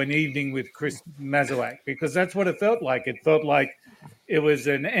show "An Evening with Chris Mazawak" because that's what it felt like. It felt like it was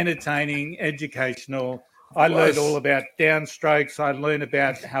an entertaining, educational. I learned all about downstrokes. I learned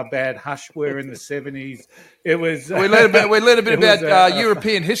about how bad Hush were in the 70s. It was. We learned a bit about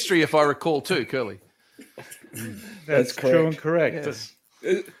European history, if I recall, too, Curly. That's true and correct. Yes.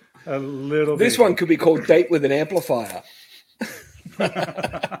 A little. This one could be called "Date with an Amplifier."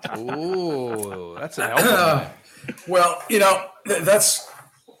 Oh, that's an album. Well,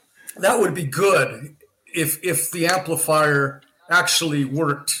 that would be good if the amplifier actually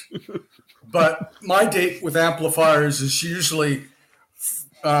worked. But my date with amplifiers is usually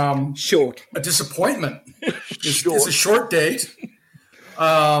short. A disappointment. It's a short date.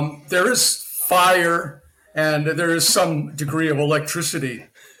 There is fire and there is some degree of electricity,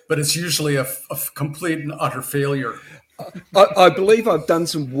 but it's usually a complete and utter failure. I believe I've done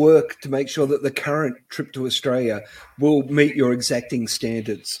some work to make sure that the current trip to Australia will meet your exacting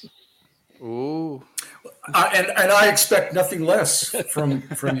standards. Ooh. And I expect nothing less from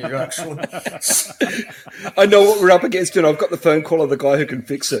you, actually. I know what we're up against, and I've got the phone call of the guy who can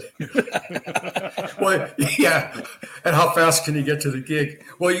fix it. Well, yeah. And how fast can you get to the gig?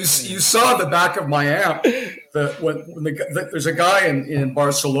 Well, you saw the back of my amp. There's a guy in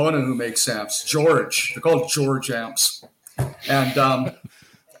Barcelona who makes amps, George. They're called George amps, and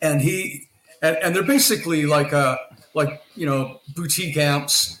they're basically like boutique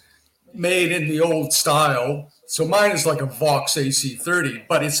amps made in the old style. So mine is like a Vox AC30,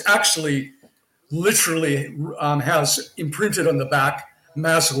 but it's actually literally has imprinted on the back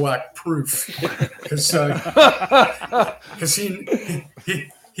Mazawak proof because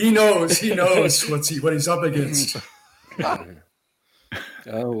he knows what he's up against.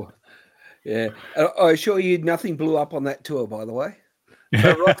 Oh, yeah. I assure you, nothing blew up on that tour, by the way.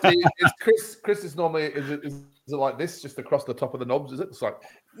 So, Rocky, Chris is normally is it like this, just across the top of the knobs? Is it? It's like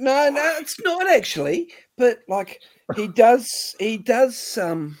no, it's not actually. But like he does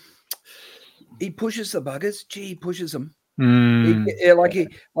he pushes the buggers. Gee, he pushes them. Mm.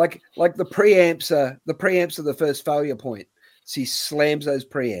 Like the preamps are the first failure point. So he slams those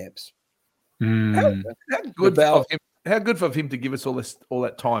preamps. Mm. How good of him? How good for him to give us all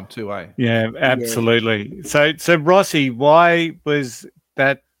that time too, eh? Yeah, absolutely. So Rossi, why was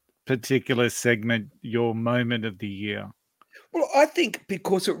that particular segment your moment of the year? Well, I think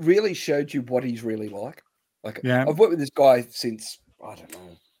because it really showed you what he's really like. Yeah. I've worked with this guy since, I don't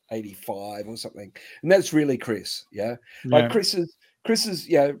know, 85 or something. And that's really Chris. Yeah. Like Chris is,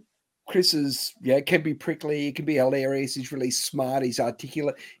 can be prickly, he can be hilarious, he's really smart, he's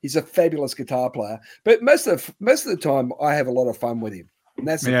articulate, he's a fabulous guitar player. But most of the time I have a lot of fun with him. And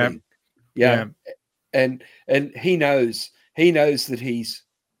that's the thing. Yeah. And he knows that he's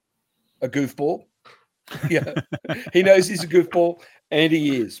a goofball. Yeah. He knows he's a goofball, and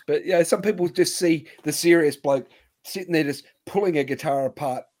he is. But some people just see the serious bloke sitting there just pulling a guitar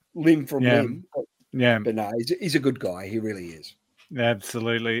apart limb from limb. But no, he's a good guy. He really is.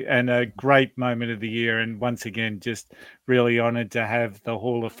 Absolutely. And a great moment of the year. And once again, just really honored to have the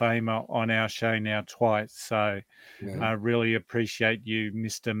Hall of Famer on our show now twice. So I really appreciate you,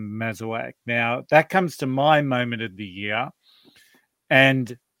 Mr. Mazawak. Now, that comes to my moment of the year,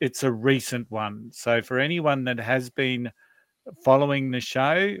 and it's a recent one. So for anyone that has been following the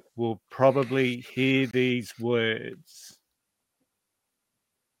show will probably hear these words.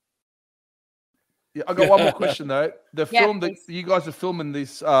 Yeah, I got one more question though. The film that you guys are filming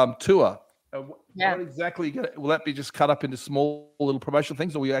this tour, what exactly will that be? Just cut up into small little promotional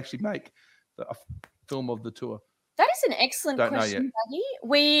things, or will you actually make a film of the tour? That is an excellent question,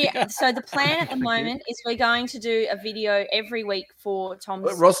 Buddy. So the plan at the moment is we're going to do a video every week for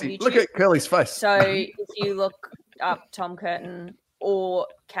Tom's Rossi, YouTube. look at Curly's face. So if you look up Tom Curtin or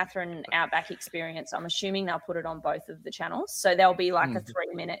Catherine Outback Experience, I'm assuming they'll put it on both of the channels. So there'll be like a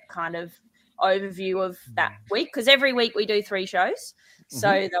 3-minute kind of overview of that week, because every week we do 3 shows. So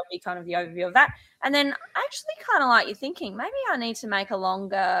there'll be kind of the overview of that. And then actually kind of like you're thinking, maybe I need to make a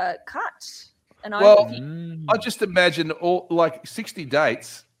longer cut. I just imagine all like 60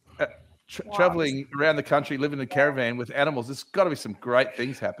 dates traveling around the country, living in a caravan with animals. There's got to be some great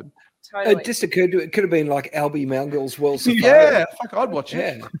things happen. Totally. It just occurred to it could have been like Albie Mangles' World Safari. Yeah, fuck, I'd watch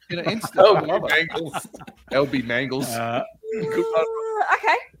it. In an instant. LB Mangles.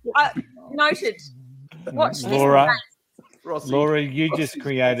 Okay. Noted. Watch Laura. This. Laura, you just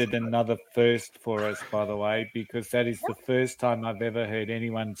created another first for us, by the way, because that is the first time I've ever heard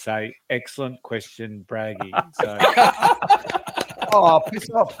anyone say, "Excellent question, Braggy." So. Oh, piss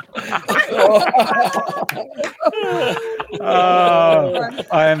off.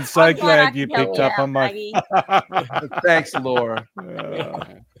 I am so glad you picked up on my... Thanks, Laura.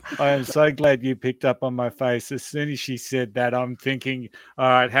 I am so glad you picked up on my face. As soon as she said that, I'm thinking, all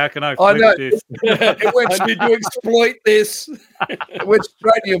right, how can I flip this? I need to exploit this. It went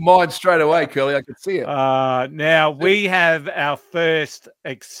straight to your mind straight away, Curly. I could see it. Now, we have our first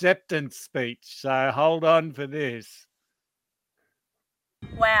acceptance speech, so hold on for this.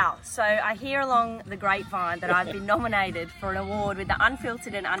 Wow. So I hear along the grapevine that I've been nominated for an award with the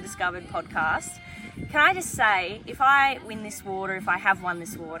Unfiltered and Undiscovered podcast. Can I just say, if I win this award, or if I have won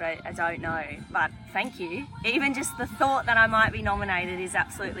this award, I don't know, but thank you. Even just the thought that I might be nominated is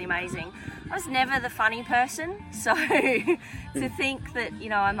absolutely amazing. I was never the funny person, so to think that,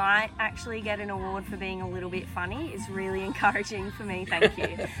 I might actually get an award for being a little bit funny is really encouraging for me. Thank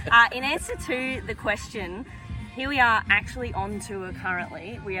you. In answer to the question, here we are actually on tour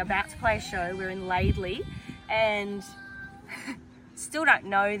currently. We are about to play a show. We're in Laidley, and still don't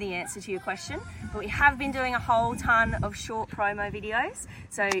know the answer to your question, but we have been doing a whole ton of short promo videos,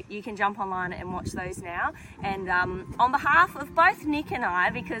 so you can jump online and watch those now. And on behalf of both Nick and I,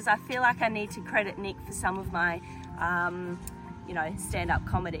 because I feel like I need to credit Nick for some of my, stand-up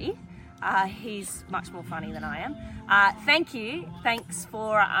comedy. He's much more funny than I am. Thank you. Thanks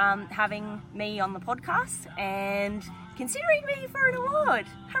for having me on the podcast and considering me for an award.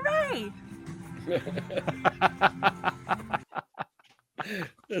 Hooray!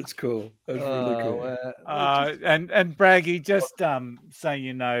 That's cool. That's really cool. And Braggy, just so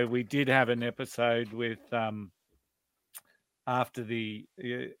you know, we did have an episode with after the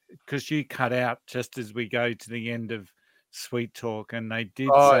because you cut out just as we go to the end of Sweet Talk, and they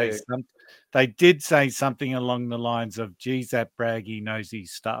did say something along the lines of, "Geez, that Braggy knows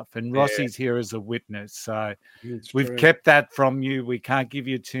his stuff," and Rossi's here as a witness, so we've kept that from you. We can't give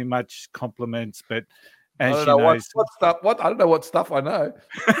you too much compliments, but as you know, what stuff. What I don't know what stuff I know.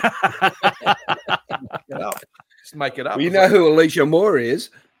 Just make it up. Well, you know who Alicia Moore is?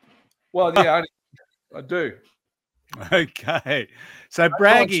 Well, yeah, I do. Okay, so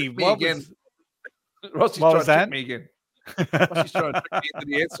Braggy, Rossi's trying to trick me again. Rossi's trying to trick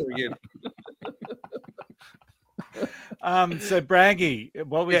me into the answer again. So Braggy,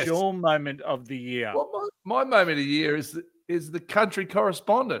 what was your moment of the year? Well, my moment of the year is the country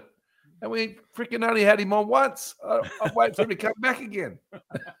correspondent. And we freaking only had him on once. I'm waiting for him to come back again.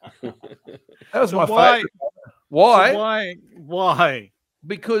 That was my favorite. Why? So why?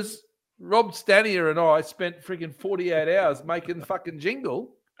 Because Rob Stanier and I spent freaking 48 hours making the fucking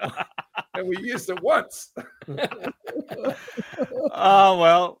jingle, and we used it once.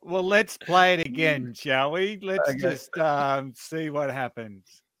 Oh, well, let's play it again, shall we? Let's just see what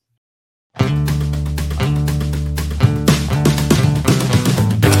happens.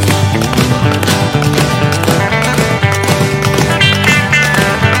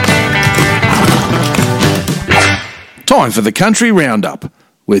 Time for the Country Roundup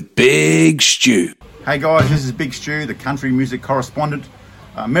with Big Stu. Hey guys, this is Big Stu, the country music correspondent.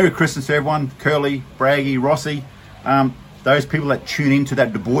 Merry Christmas to everyone. Curly, Braggy, Rossi, those people that tune into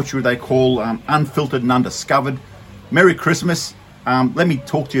that debauchery they call Unfiltered and Undiscovered. Merry Christmas. Let me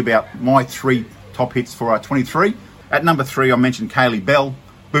talk to you about my 3 top hits for 23. At number 3, I mentioned Kaylee Bell,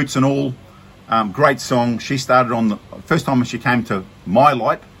 Boots and All. Great song. She started on the first time when she came to my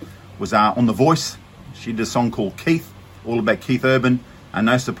light was on The Voice. She did a song called Keith, all about Keith Urban, and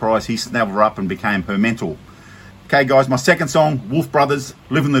no surprise he snapped her up and became her mentor. Okay guys, my second song, Wolf Brothers,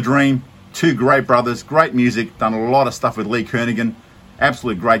 Living the Dream. 2 great brothers, great music, done a lot of stuff with Lee Kernaghan.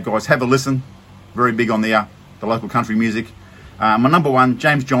 Absolutely great guys, have a listen. Very big on the local country music. My number 1,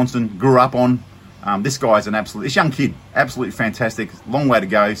 James Johnson, grew up on. This guy's this young kid, absolutely fantastic. Long way to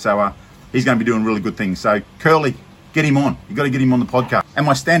go, so he's going to be doing really good things. So Curly, get him on. You've got to get him on the podcast. And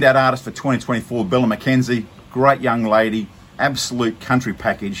my standout artist for 2024, Bella McKenzie. Great young lady, absolute country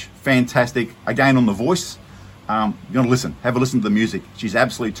package, fantastic. Again on The Voice. You're going to listen. Have a listen to the music. She's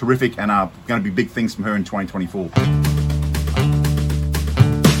absolutely terrific, and going to be big things from her in 2024.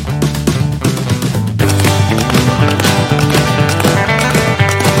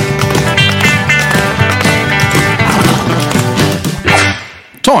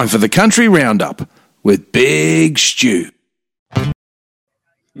 Time for the Country Roundup with Big Stu.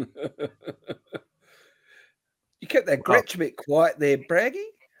 You kept that Gretsch a bit quiet there, Braggy.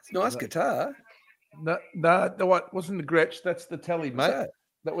 It's a nice guitar. No, what wasn't the Gretsch? That's the telly, mate.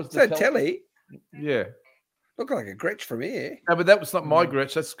 That was the telly. Yeah, looked like a Gretsch from here. No, but that was not my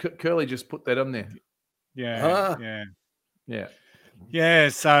Gretsch. That's Curly just put that on there. Yeah.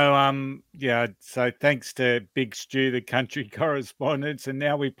 So thanks to Big Stu, the country correspondent, and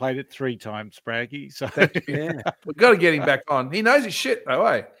now we played it 3 times, Braggy. So we've got to get him back on. He knows his shit, though,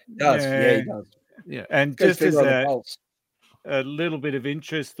 eh? He does. Yeah, he does. Yeah, and just as a little bit of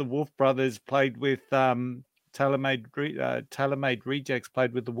interest, the Wolf Brothers played with Tailor-Made Rejects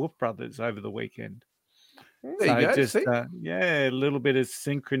played with the Wolf Brothers over the weekend. There you go. Just a little bit of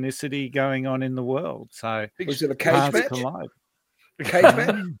synchronicity going on in the world. So was it a cage match? A cage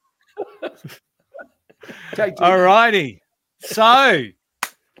match? All righty. So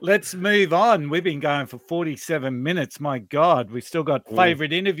let's move on. We've been going for 47 minutes. My God, we've still got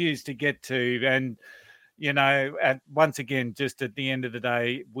favorite interviews to get to. And, once again, just at the end of the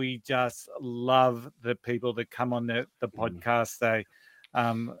day, we just love the people that come on the podcast. They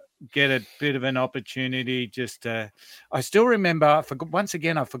get a bit of an opportunity. I still remember, I've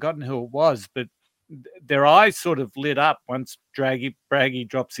forgotten who it was, but their eyes sort of lit up once Braggy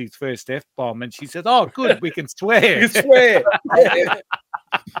drops his first F-bomb, and she says, "Oh, good, we can swear." You can swear.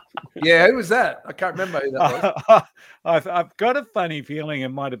 Yeah, who was that? I can't remember who that was. I've got a funny feeling it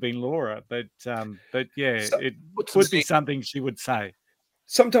might have been Laura, but yeah, it would be something she would say.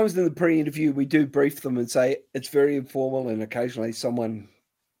 Sometimes in the pre-interview, we do brief them and say it's very informal, and occasionally someone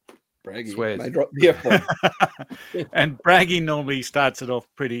Braggy swears. They drop the F-bomb. And Braggy normally starts it off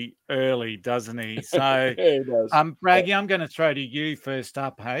pretty early, doesn't he? So, yeah, he does. Braggy, I'm going to throw to you first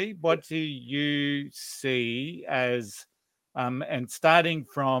up. Hey, what do you see as, and starting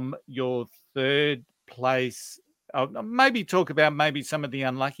from your 3rd place, maybe talk about maybe some of the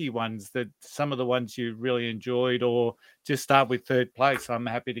unlucky ones, some of the ones you really enjoyed, or just start with 3rd place. I'm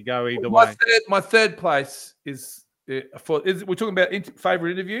happy to go either way. My third place is we're talking about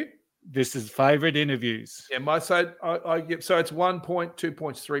favorite interview. This is favorite interviews. Yeah, I get so it's 1 point, 2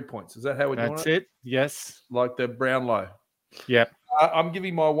 points, 3 points. Is that how we're doing it? That's it. Yes, like the Brownlow. Yep. I'm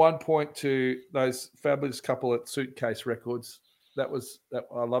giving my 1 point to those fabulous couple at Suitcase Records. I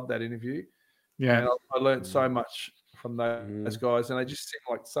love that interview. Yeah, and I learned so much from those guys, and they just seem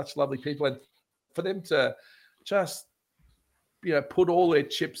like such lovely people. And for them to just put all their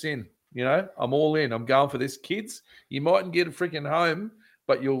chips in, I'm all in. I'm going for this, kids. You mightn't get a freaking home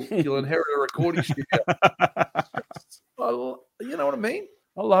but you'll inherit a recording studio. You know what I mean?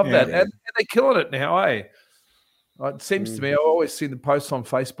 I love that. And they're killing it now, eh? It seems to me, I've always seen the posts on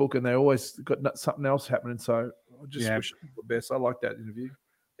Facebook and they always got something else happening. So I just wish them the best. I like that interview.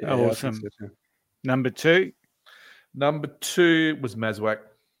 Yeah, awesome. So. Number 2? Number 2 was Mazwak.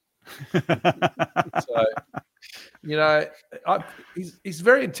 So, you know, he's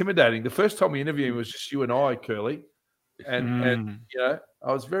very intimidating. The first time we interviewed him was just you and I, Curly. And you know,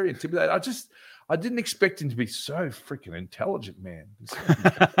 I was very intimidated. I didn't expect him to be so freaking intelligent, man. So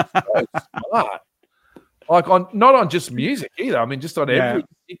smart. Like not on just music either. I mean, just on every.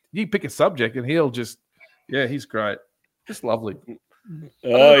 You pick a subject and he'll just, he's great. Just lovely.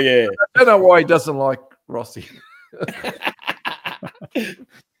 Oh yeah. I don't know why he doesn't like Rossi.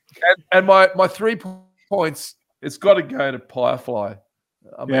 and my 3 points, it's got to go to Firefly.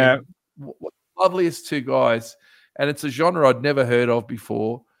 I mean, loveliest 2 guys, and it's a genre I'd never heard of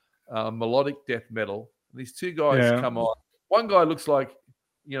before. Melodic death metal. These 2 guys come on. One guy looks like,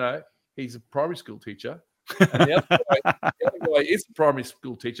 you know, he's a primary school teacher, and the other guy is a primary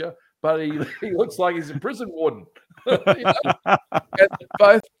school teacher, but he looks like he's a prison warden. You know? And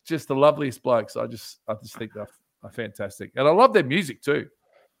both just the loveliest blokes. I just think they're fantastic, and I love their music too.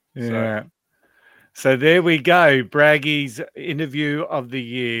 Yeah. So there we go. Braggy's interview of the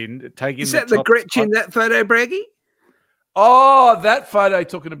year. Is that the Gretchen, that photo, Braggy? Oh, that photo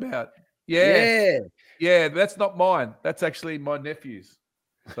talking about. Yeah. That's not mine. That's actually my nephew's.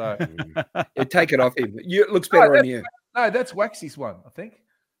 So take it off him. It looks better on you. No, that's Waxy's one, I think.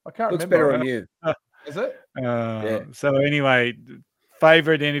 I can't looks remember. Better on you. Is it? So anyway,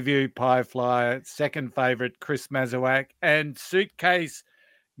 favorite interview, Firefly. Second favorite, Chris Mazawak. And Suitcase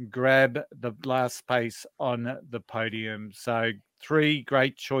grab the last space on the podium. So 3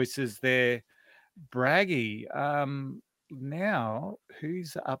 great choices there. Braggy. Now,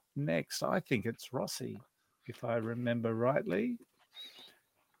 who's up next? I think it's Rossi, if I remember rightly.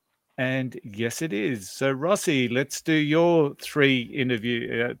 And yes, it is. So Rossi, let's do your 3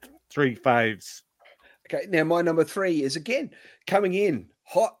 faves. Okay, now my number 3 is again coming in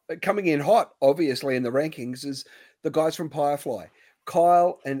hot, obviously in the rankings, is the guys from Firefly.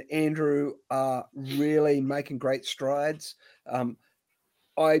 Kyle and Andrew are really making great strides. I've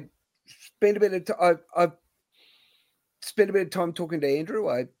spent a bit of time talking to Andrew.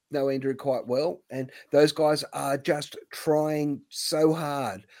 I know Andrew quite well, and those guys are just trying so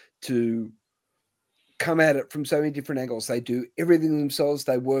hard to come at it from so many different angles. They do everything themselves.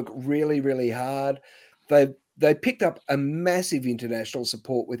 They work really, really hard. They picked up a massive international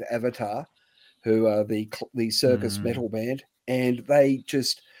support with Avatar, who are the circus metal band, and they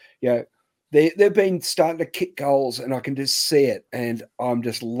just, they've been starting to kick goals, and I can just see it, and I'm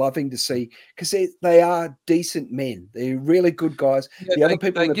just loving to see, because they are decent men. They're really good guys. The other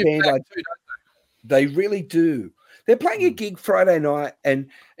people in the band, they really do. They're playing a gig Friday night, and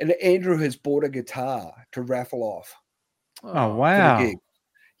Andrew has bought a guitar to raffle off. Oh wow! For the gig.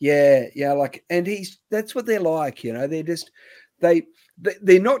 Yeah, and that's what they're like, They're just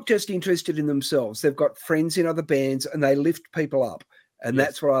they're not just interested in themselves. They've got friends in other bands, and they lift people up, and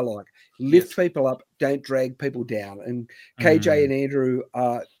that's what I like. Lift people up, don't drag people down. And KJ and Andrew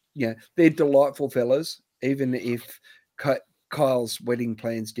are, they're delightful fellas, even if Kyle's wedding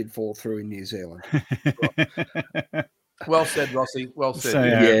plans did fall through in New Zealand. Well said, Rossi. Well said. So,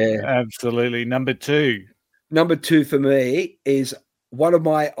 yeah, absolutely. Number 2 for me is one of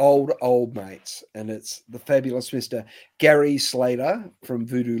my old mates, and it's the fabulous Mr. Gary Slater from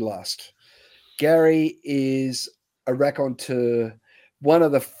Voodoo Lust. Gary is a raconteur, one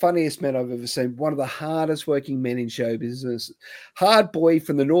of the funniest men I've ever seen, one of the hardest working men in show business. Hard boy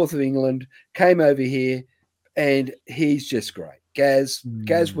from the north of England, came over here, and he's just great. Gaz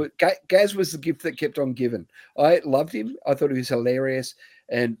was the gift that kept on giving. I loved him. I thought he was hilarious.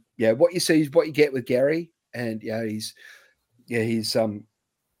 And what you see is what you get with Gary. And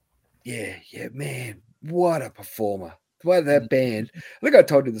man, what a performer. The way that band, I think I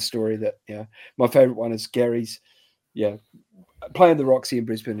told you the story that, my favorite one is Gary's, playing the Roxy in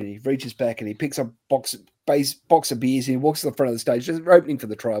Brisbane, and he reaches back and he picks up box of beers, and he walks to the front of the stage, just opening for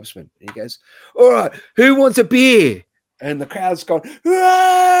the tribesmen. And he goes, "All right, who wants a beer?" And the crowd's gone,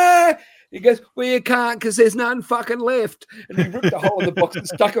 "Ah!" He goes, "Well, you can't, because there's none fucking left." And he ripped a hole in the box and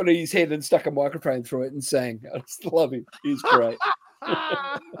stuck it on his head and stuck a microphone through it and sang. I just love him. He's great.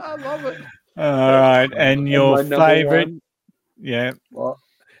 I love it. All right. And your favorite? Yeah. Well,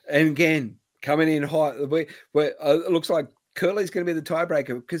 and again, coming in hot. It looks like Curly's going to be the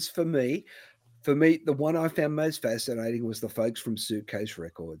tiebreaker, because for me, the one I found most fascinating was the folks from Suitcase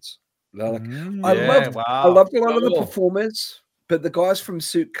Records. I loved a lot of the performers, But the guys from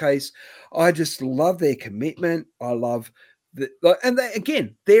Suitcase, I just love their commitment. I love and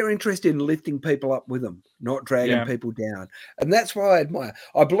they're interested in lifting people up with them, not dragging people down. And that's why I admire.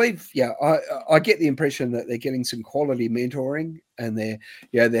 I believe, I get the impression that they're getting some quality mentoring, and their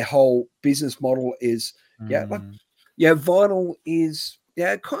whole business model is vinyl is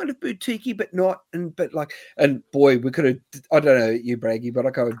kind of boutiquey, but not, and boy, we could have. I don't know you, Braggy, but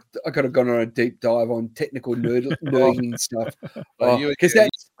I could have gone on a deep dive on technical nerding stuff.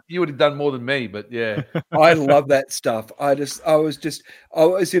 You would have done more than me, but yeah, I love that stuff. I was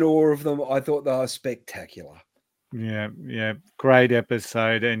in awe of them. I thought they were spectacular. Yeah, great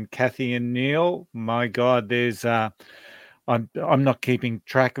episode. And Kathy and Neil, my God, there's I'm not keeping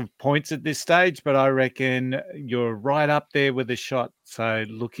track of points at this stage, but I reckon you're right up there with a shot. So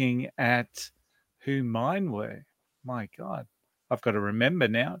looking at who mine were, my God, I've got to remember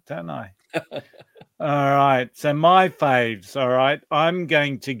now, don't I? All right. So my faves, all right, I'm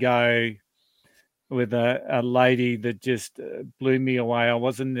going to go with a lady that just blew me away. I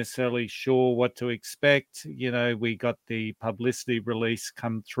wasn't necessarily sure what to expect. We got the publicity release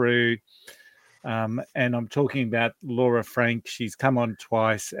come through. And I'm talking about Laura Frank. She's come on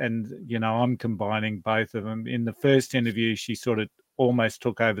twice, and I'm combining both of them. In the first interview, she sort of almost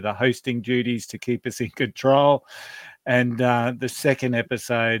took over the hosting duties to keep us in control, and the second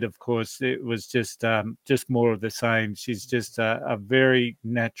episode, of course, it was just more of the same. She's just a very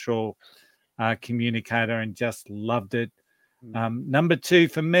natural communicator, and just loved it. Number two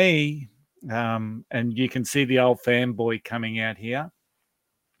for me, and you can see the old fanboy coming out here.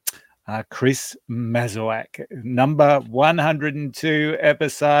 Chris Mazurek, number 102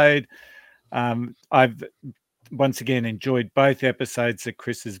 episode. I've once again enjoyed both episodes that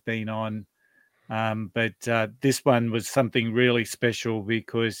Chris has been on, but this one was something really special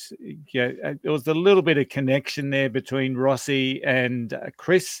because there was a little bit of connection there between Rossi and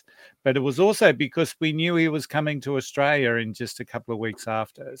Chris, but it was also because we knew he was coming to Australia in just a couple of weeks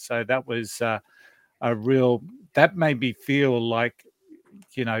after. So that was that made me feel like,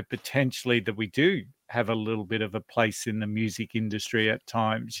 potentially that we do have a little bit of a place in the music industry at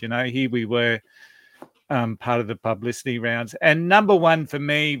times. Here we were, part of the publicity rounds. And number one for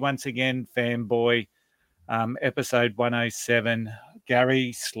me, once again, fanboy, episode 107,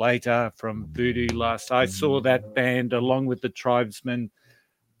 Gary Slater from Voodoo Lust. I saw that band along with the Tribesmen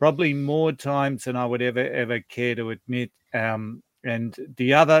probably more times than I would ever care to admit. And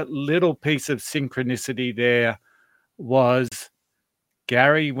the other little piece of synchronicity there was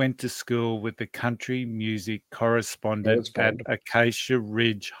Gary went to school with the country music correspondent at Acacia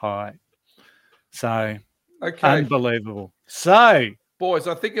Ridge High. So, unbelievable. So, boys,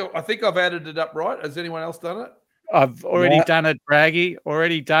 I think I've added it up right. Has anyone else done it? I've already done it, Braggy.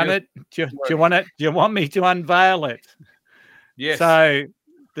 Already done it. Do you want me to unveil it? Yes. So,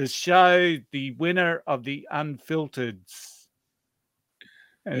 the show, the winner of the Unfiltereds,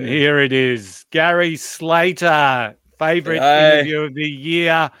 and here it is, Gary Slater. Favorite interview of the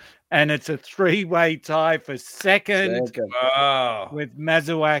year, and it's a three-way tie for second. Wow. With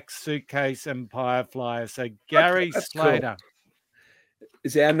Mazurek, Suitcase, and Firefly. So Gary Slater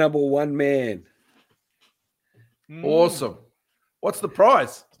is our number one man. Awesome. What's the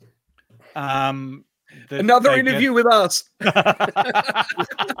prize? Another interview with us.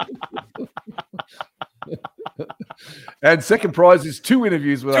 And second prize is 2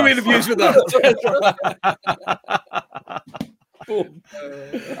 interviews with us. 2 interviews with us.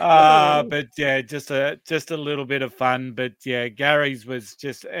 But yeah, just a little bit of fun. But yeah, Gary's was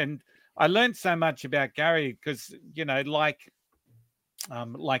just, and I learned so much about Gary because like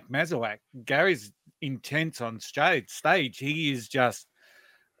Mazurek, Gary's intense on stage. He is just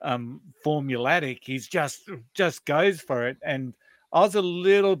formulatic. He's just goes for it. And I was a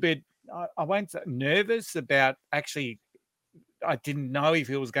little bit, I won't say nervous about actually. I didn't know if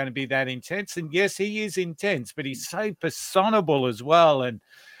he was going to be that intense. And yes, he is intense, but he's so personable as well. And,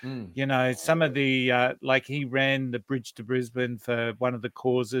 some of the, like he ran the Bridge to Brisbane for one of the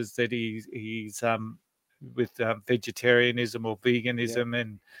causes that he's with vegetarianism or veganism.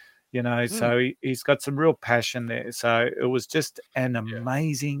 And, so he's got some real passion there. So it was just an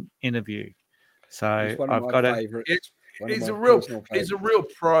amazing interview. So I've got favorites. He's a real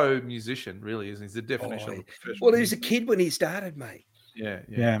pro musician, really, isn't he? He's the definition of a professional. Well, he was a kid when he started, mate.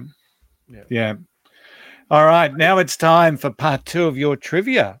 Yeah. All right, now it's time for part 2 of your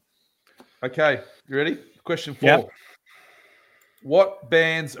trivia. Okay, you ready? Question 4. Yep. What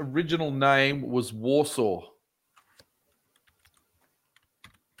band's original name was Warsaw?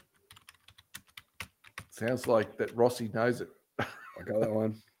 Sounds like that Rossi knows it. I got that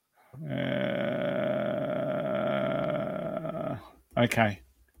one. Okay.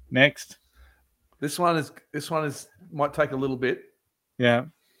 Next. This one is might take a little bit. Yeah.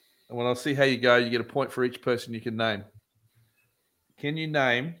 And when I'll see how you go, you get a point for each person you can name. Can you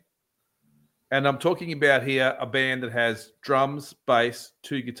name? And I'm talking about here a band that has drums, bass,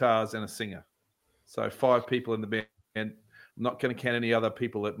 2 guitars, and a singer. So 5 people in the band. I'm not going to count any other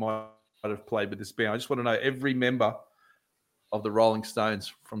people that might have played with this band. I just want to know every member of the Rolling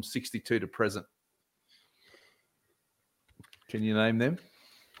Stones from 62 to present. Can you name them?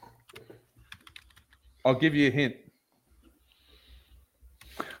 I'll give you a hint.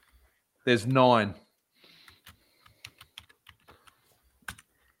 There's 9.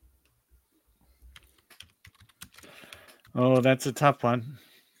 Oh, that's a tough one.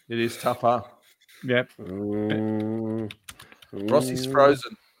 It is tough, huh? Yep. Rossi's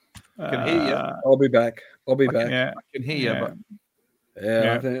frozen. Can hear you. I'll be back. Yeah. I can hear you, but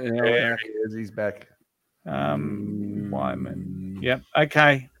I think, there back. he is. He's back. Wyman. Yep.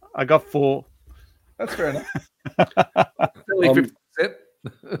 Okay. I got 4. That's fair enough. Only 50%.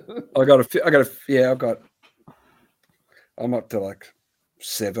 I'm up to like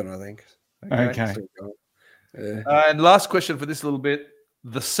 7, I think. Okay. And last question for this little bit.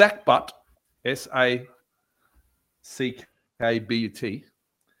 The sackbut, SACKBUT,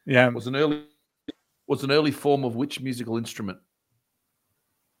 yeah, was an early form of which musical instrument?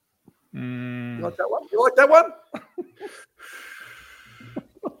 You like that one? You like that one?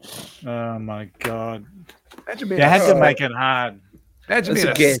 Oh my God! Imagine you had to make it hard. Imagine being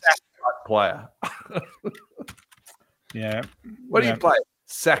a sackbut player. Yeah. What do you play?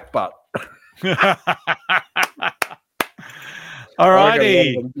 Sackbut. All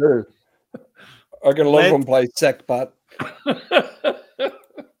righty. I can a lot of them play sackbut.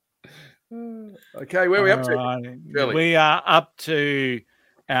 Okay, where are we up to? Really? We are up to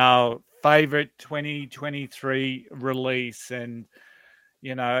our favorite 2023 release. And,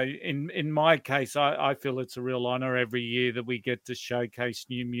 you know, in my case, I feel it's a real honor every year that we get to showcase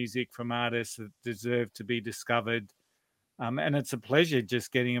new music from artists that deserve to be discovered. And it's a pleasure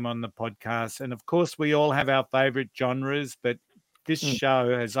just getting them on the podcast. And, of course, we all have our favorite genres, but this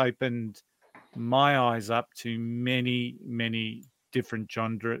show has opened my eyes up to many, many different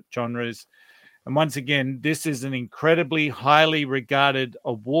genres. And once again, this is an incredibly highly regarded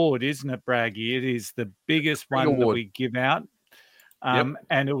award, isn't it, Braggy? It is the biggest one that we give out.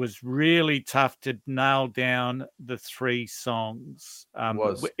 And it was really tough to nail down the 3 songs.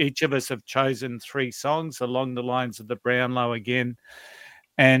 Each of us have chosen 3 songs along the lines of the Brownlow again.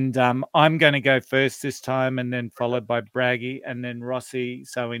 And I'm going to go first this time, and then followed by Braggy and then Rossi.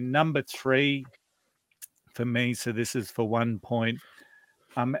 So in number 3 for me, so this is for 1 point.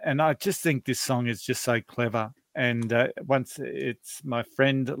 And I just think this song is just so clever. And once it's my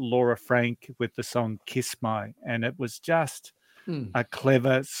friend Laura Frank with the song Kiss My, and it was just a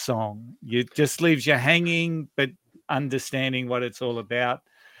clever song. It just leaves you hanging, but understanding what it's all about.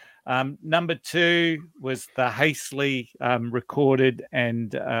 Number 2 was the hastily recorded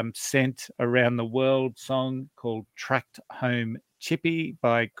and sent around the world song called Tracked Home Chippy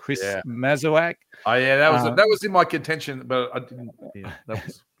by Chris Mazurek. Oh yeah, that was in my contention, but I didn't. Yeah,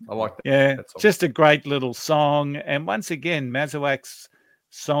 I like that. Yeah, that song. Just a great little song. And once again, Mazurek's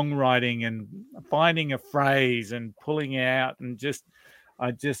songwriting and finding a phrase and pulling it out, and I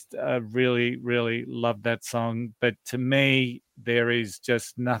just really, really love that song. But to me, there is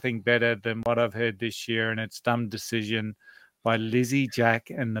just nothing better than what I've heard this year, and it's Dumb Decision by Lizzie Jack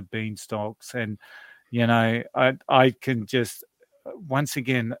and the Beanstalks. And, you know, I can just, once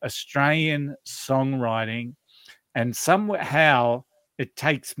again, Australian songwriting, and somehow it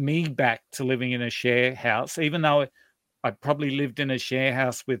takes me back to living in a share house, even though I probably lived in a share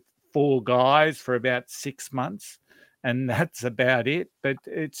house with 4 guys for about 6 months. And that's about it. But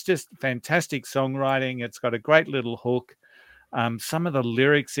it's just fantastic songwriting. It's got a great little hook. Some of the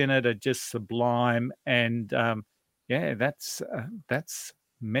lyrics in it are just sublime. And that's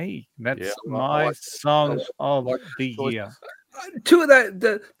me. That's my song of the year. 2 of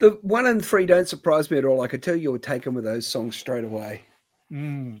the 1 and 3 don't surprise me at all. I could tell you were taken with those songs straight away.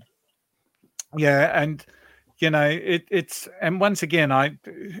 Yeah, and you know it's and once again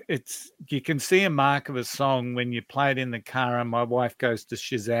you can see a mark of a song when you play it in the car, and my wife goes to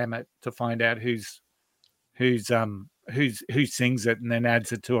Shazam it to find out who sings it, and then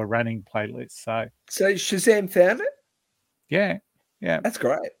adds it to a running playlist. So Shazam found it? Yeah. That's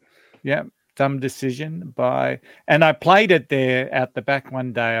great. Yeah. Dumb Decision and I played it there out the back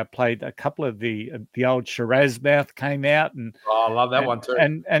one day. I played a couple of the old Shiraz Mouth came out, and I love that one too.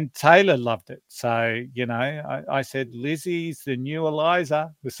 And Taylor loved it. So I said Lizzie's the new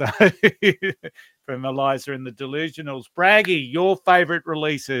Eliza. So from Eliza and the Delusionals. Braggy, your favourite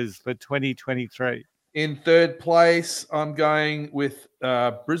releases for 2023? In third place, I'm going with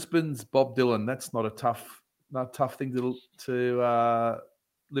Brisbane's Bob Dylan. That's not a tough thing to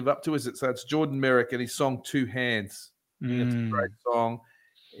live up to, is it? So it's Jordan Merrick and his song Two Hands. It's a great song.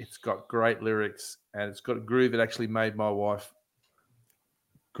 It's got great lyrics and it's got a groove that actually made my wife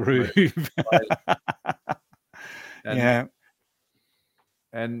groove.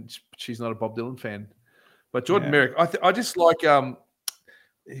 And she's not a Bob Dylan fan. But Jordan Merrick, I just like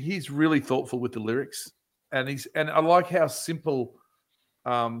he's really thoughtful with the lyrics, and I like how simple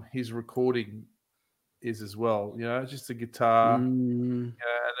his recording is as well. Just a guitar and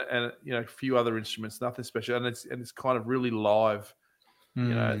a few other instruments, nothing special, and it's kind of really live.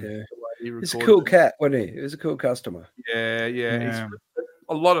 He's a cool cat, wasn't he? He was a cool customer. Yeah.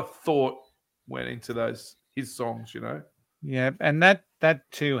 A lot of thought went into his songs. Yeah, and that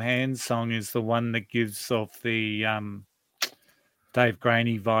Two Hands song is the one that gives off the Dave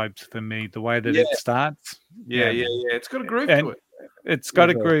Graney vibes for me. The way that it starts. Yeah. It's got a groove to it. It's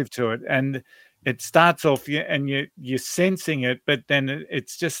got a groove to it, and it starts off, and you're sensing it, but then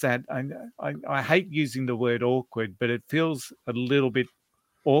it's just that I hate using the word awkward, but it feels a little bit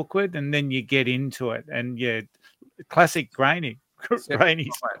awkward, and then you get into it, and classic Graney.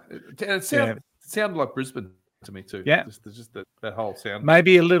 It sounded like Brisbane to me too. Yeah, just that whole sound.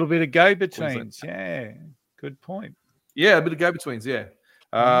 Maybe a little bit of go-betweens. Yeah, good point. Yeah, a bit of go-betweens. Yeah.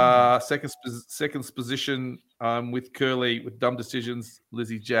 Second position with Curly with Dumb Decisions,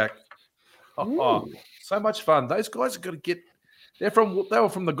 Lizzie Jack. So much fun. Those guys are going to get. They were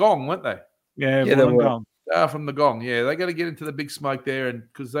from the Gong, weren't they? Yeah, they were. Gong. They are from the Gong. Yeah, they're going to get into the big smoke there, and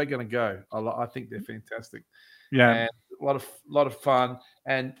because they're going to go. I think they're fantastic. Yeah, and a lot of fun,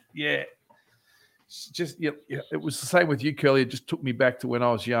 and it was the same with you, Curly. It just took me back to when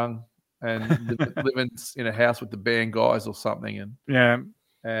I was young and living in a house with the band guys or something,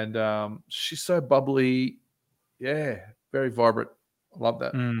 and she's so bubbly, very vibrant. I love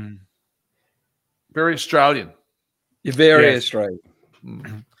that. Very Australian. You're very Australian.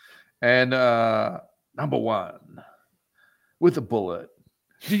 And number one, with a bullet.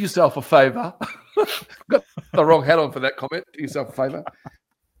 Do yourself a favour. Got the wrong hat on for that comment. Do yourself a favour.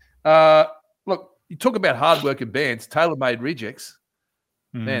 Look, you talk about hard-working bands, tailor-made rejects.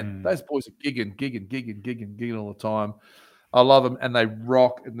 Man, those boys are gigging all the time. I love them, and they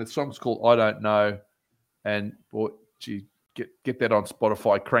rock. And the song's called I Don't Know. And, boy, gee, get that on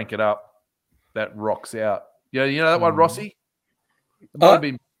Spotify, crank it up. That rocks out. You know that one, Rossi? It might have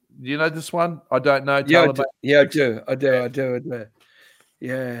been, you know this one? I Don't Know. I do.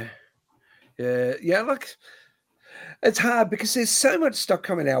 Yeah. Like, it's hard because there's so much stuff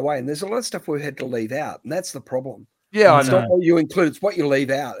coming our way, and there's a lot of stuff we've had to leave out, and that's the problem. Yeah, it's not what you include; it's what you leave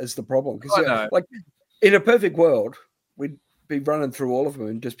out is the problem. Because, like, in a perfect world, we'd be running through all of them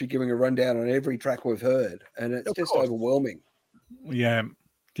and just be giving a rundown on every track we've heard, and it's just overwhelming.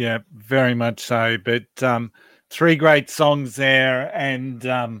 Yeah, very much so. But 3 great songs there,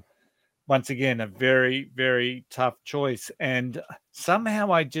 and once again, a very, very tough choice. And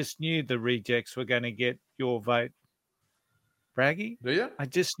somehow I just knew the rejects were going to get your vote, Braggy. Do you? I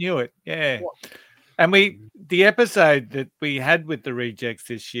just knew it. Yeah. What? And the episode that we had with the rejects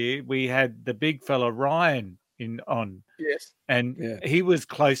this year, we had the big fella Ryan on. Yes. And he was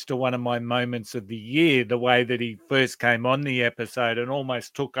close to one of my moments of the year, the way that he first came on the episode and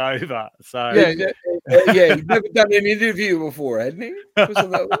almost took over. So he'd never done an interview before, hadn't he?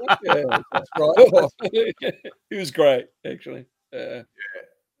 Wasn't that one? Yeah, that's right. He was great, actually. You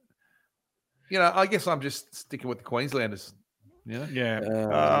know, I guess I'm just sticking with the Queenslanders. Yeah.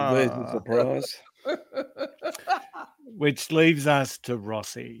 There's a surprise. Which leaves us to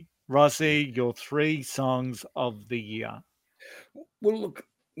Rossi. Rossi, your 3 songs of the year. Well, look,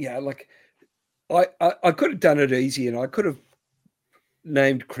 like I could have done it easy, and I could have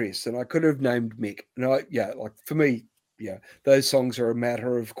named Chris, and I could have named Mick. And like for me, those songs are a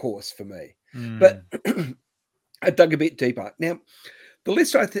matter of course for me. But I dug a bit deeper. Now, the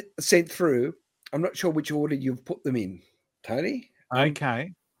list I sent through, I'm not sure which order you've put them in, Tony.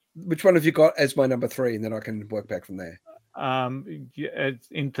 Okay. Which one have you got as my number 3, and then I can work back from there.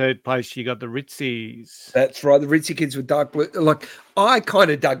 In third place, you got the Ritzies. That's right, the Ritzy Kids with Dark Blue. Like, I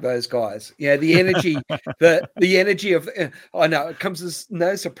kind of dug those guys. Yeah, the energy, the energy of. I know it comes as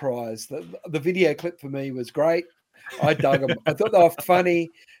no surprise. The video clip for me was great. I dug them. I thought they were funny.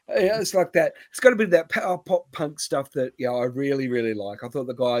 It's like that. It's got to be that power pop punk stuff that I really, really like. I thought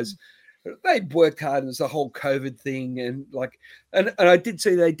the guys, they'd worked hard. It was the whole COVID thing, and I did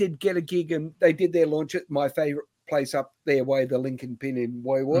see they did get a gig, and they did their launch at my favorite place up their way, the Lincoln Pin in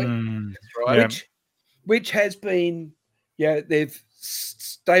Woy Woy. That's right. Which has been, they've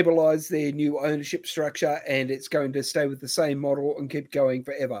stabilized their new ownership structure, and it's going to stay with the same model and keep going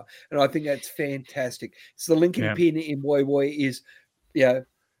forever. And I think that's fantastic. So the Lincoln Pin in Woy Woy is,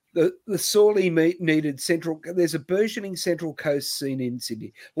 the sorely needed there's a burgeoning Central Coast scene in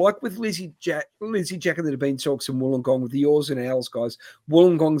Sydney, like with Lizzie Jack and the Beanstalks and Wollongong with the Oars and Owls guys.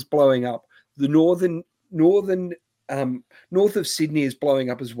 Wollongong's blowing up. The north of Sydney is blowing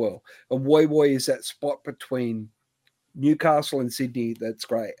up as well, and Woy Woy is that spot between Newcastle and Sydney. That's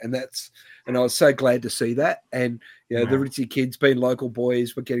great, and I was so glad to see that. And the Ritzy kids, being local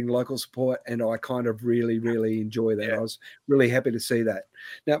boys, were getting local support, and I kind of really, really enjoy that. I was really happy to see that.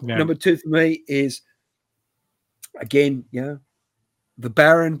 Now, number 2 for me is, again, The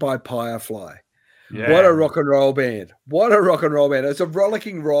Baron by Firefly. Yeah. What a rock and roll band. What a rock and roll band. It's a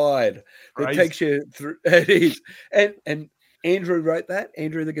rollicking ride that takes you through. It is. And Andrew wrote that,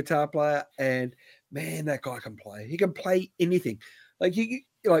 Andrew, the guitar player, and man, that guy can play. He can play anything.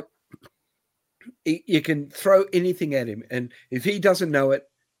 You can throw anything at him, and if he doesn't know it,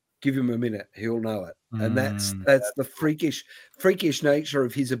 give him a minute, he'll know it. And that's the freakish nature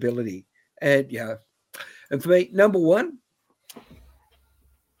of his ability. And and for me, number 1,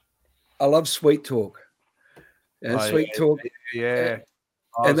 I love Sweet Talk. Sweet Talk. Yeah.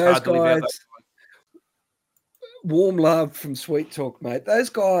 And those guys, Warm Love from Sweet Talk, mate.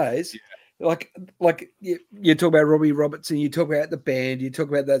 Those guys, like you talk about Robbie Robertson, you talk about the band, you talk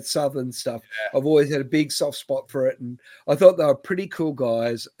about that Southern stuff. I've always had a big soft spot for it, and I thought they were pretty cool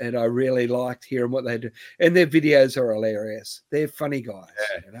guys, and I really liked hearing what they do. And their videos are hilarious. They're funny guys.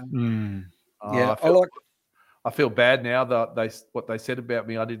 I feel bad now that what they said about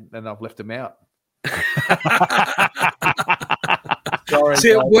me, I didn't, and I've left them out. Sorry, see,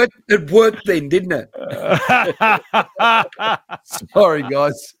 it worked then, didn't it? Sorry,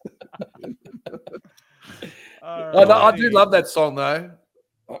 guys. I do love that song, though.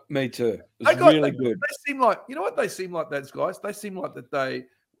 Me too. It's really good. They seem like, you know what they seem like, those guys? They seem like that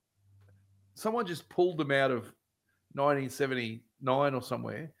someone just pulled them out of 1979 or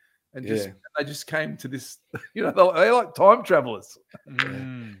somewhere. And they just came to this, they're like time travelers.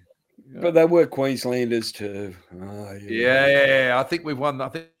 But they were Queenslanders too. I think we've won.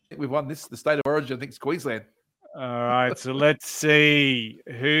 This, the state of origin. I think it's Queensland. All right, so let's see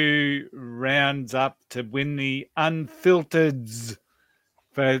who rounds up to win the Unfiltereds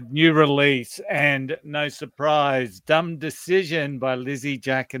for new release. And no surprise, Dumb Decision by Lizzie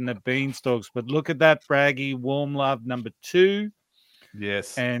Jack and the Beanstalks. But look at that, Braggy, Warm Love, number 2.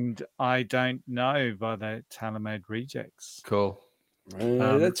 Yes. And I Don't Know by the Tailor-Made Rejects. Cool.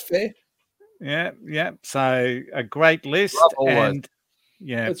 That's fair. Yeah. So a great list. And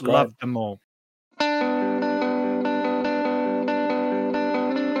loved them all.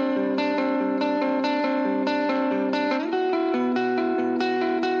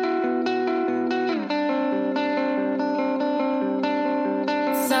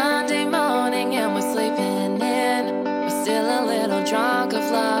 Sunday morning and we're sleeping in. We're still a little drunk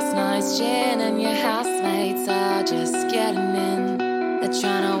of last night's gin, and your housemates are just getting in. They're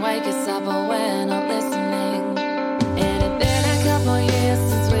trying to wake us up, but we're not listening. It had been a couple years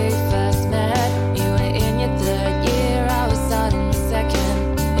since we first met. You were in your 3rd year, I was starting my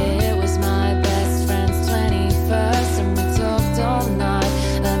 2nd. It was my best friend's 21st, and we talked all night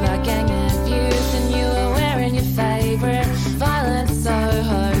about gang of youth. And you were wearing your favorite Violent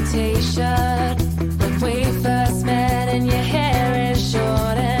Soho t-shirt. When we first met, and your hair is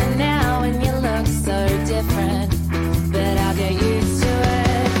short, and now and you look so different. But I'll get used to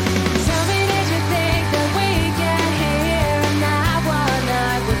it. Tell me, did you think that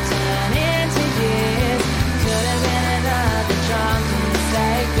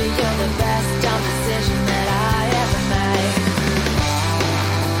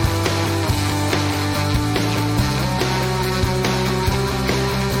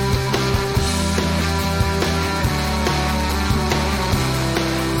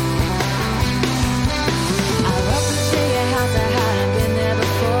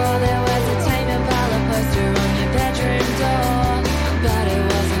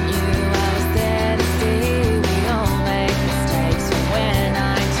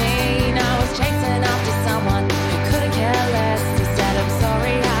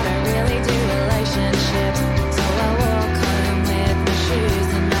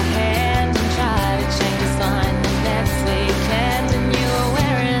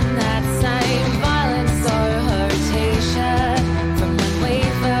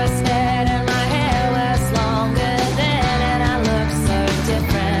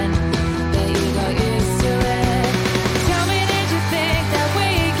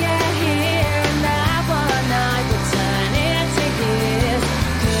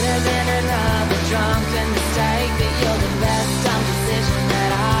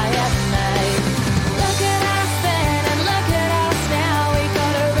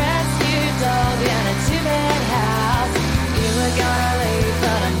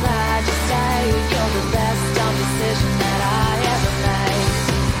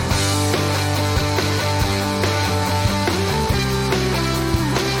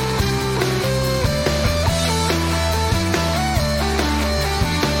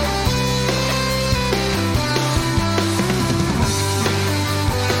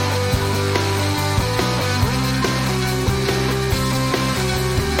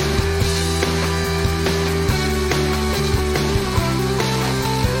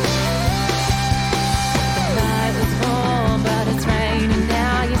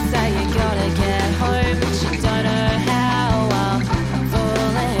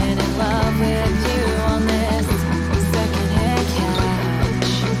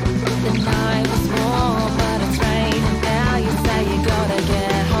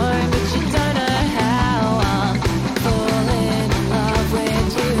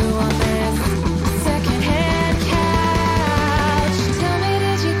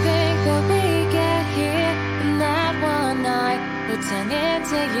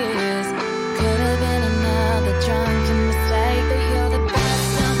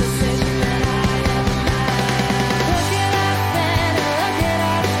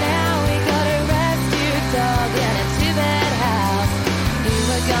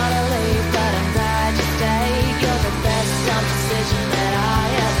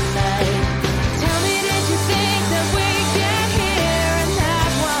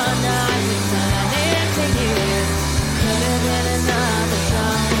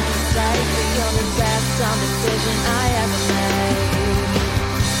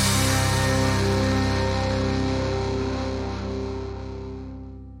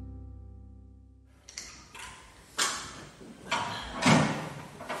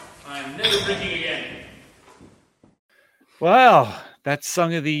Never drinking again. Well, that's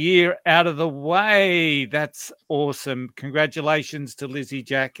Song of the Year out of the way. That's awesome. Congratulations to Lizzie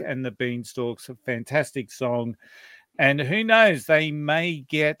Jack and the Beanstalks. A fantastic song. And who knows, they may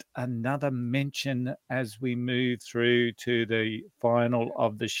get another mention as we move through to the final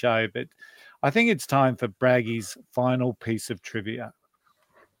of the show. But I think it's time for Braggy's final piece of trivia.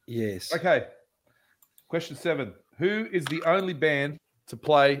 Yes. Okay. Question 7. Who is the only band to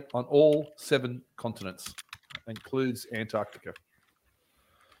play on all 7 continents? That includes Antarctica.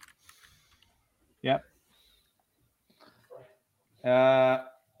 Yep.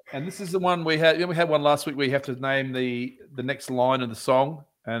 And this is the one we had. We had one last week where you have to name the next line of the song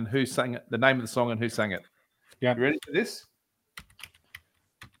and who sang it, the name of the song and who sang it. Yeah. You ready for this?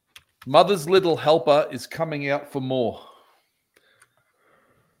 Mother's Little Helper is coming out for more.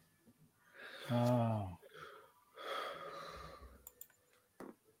 Oh.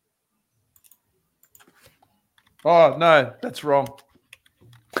 Oh, no, that's wrong.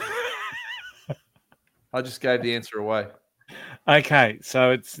 I just gave the answer away. Okay,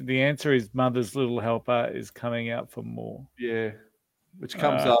 so the answer is Mother's Little Helper is coming out for more. Yeah, which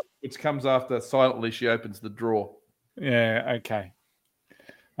comes after silently she opens the drawer. Yeah, okay.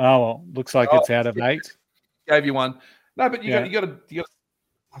 Oh well, looks like it's out of 8. Gave you one. No, but you Yeah. got to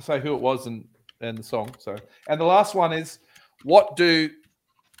say who it was and the song. So, and the last one is, what do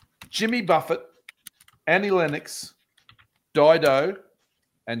Jimmy Buffett, Annie Lennox, Dido,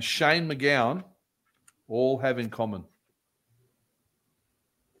 and Shane McGowan all have in common?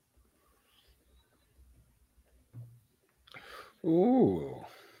 Ooh.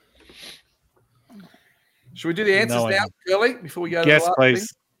 Should we do the answers now, Curly, before we go to yes, the last please. thing?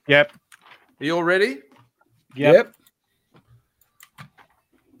 Yep. Are you all ready? Yep.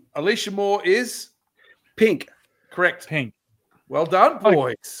 Alicia Moore is Pink. Correct. Pink. Well done,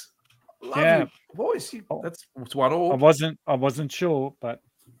 boys. Lovely. Yeah. Boys, that's 1-1. I wasn't sure, but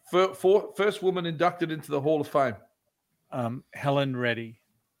first woman inducted into the Hall of Fame. Helen Reddy.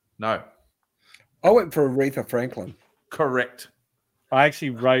 No. I went for Aretha Franklin. Correct. I actually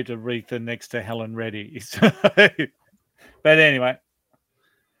wrote Aretha next to Helen Reddy. But anyway.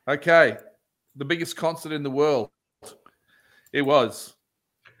 Okay. The biggest concert in the world. It was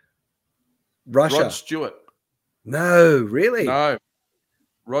Russia. Rod Stewart. No, really? No.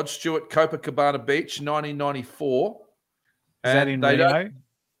 Rod Stewart, Copacabana Beach, 1994. Is that in Rio?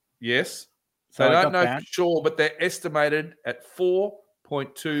 Yes. So They I don't got know that. for sure, but they're estimated at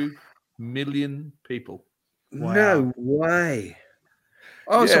 4.2 million people. Wow. No way.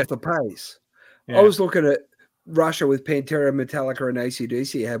 I was Yeah. off the pace. Yeah. I was looking at Russia with Pantera, Metallica, and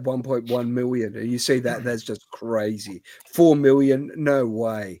AC/DC had 1.1 million. And you see that, that's just crazy. 4 million? No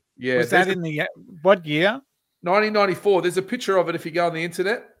way. Yeah. Was that in the what year? 1994. There's a picture of it if you go on the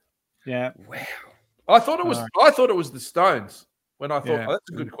internet. Yeah. Wow. I thought it was. Right. I thought it was the Stones. When I thought, Yeah. oh, that's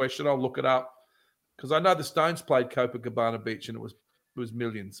a good question. I'll look it up because I know the Stones played Copacabana Beach and it was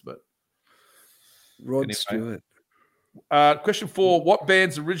millions. But Rod anyway. Stewart. Question 4: what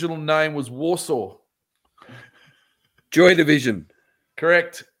band's original name was Warsaw? Joy Division.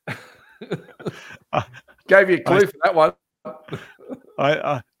 Correct. Gave you a clue for that one.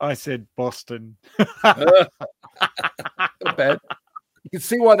 I said Boston. Not bad. You can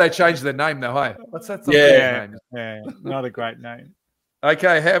see why they changed their name, though. Hey, that's a Yeah, weird name. yeah, not a great name.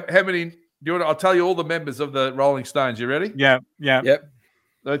 Okay, how many? Do you want? I'll tell you all the members of the Rolling Stones. You ready? Yeah. Yep.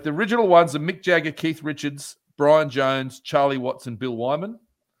 The original ones are Mick Jagger, Keith Richards, Brian Jones, Charlie Watts, and Bill Wyman.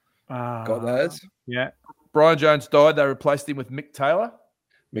 Got those. Yeah. Brian Jones died. They replaced him with Mick Taylor.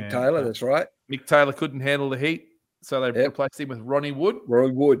 Mick Taylor, that's right. Mick Taylor couldn't handle the heat, so they replaced him with Ronnie Wood. Roy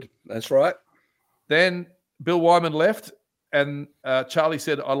Wood, that's right. Then Bill Wyman left, and Charlie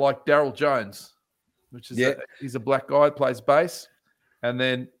said, "I like Daryl Jones," which is he's a black guy, plays bass. And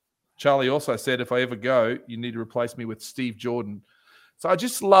then Charlie also said, "If I ever go, you need to replace me with Steve Jordan." So I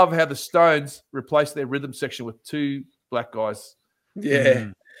just love how the Stones replaced their rhythm section with 2 black guys. Yeah.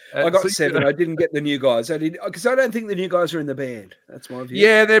 I got So, 7. I didn't get the new guys. I did because I don't think the new guys are in the band. That's my view.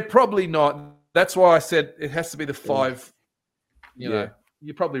 Yeah, they're probably not. That's why I said it has to be the 5. You know,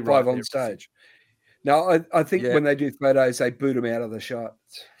 you're probably right. 5 on stage. No, I think when they do photos, they boot them out of the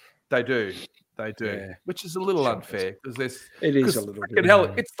shots. They do. Yeah. Which is a little unfair because It is a little bit.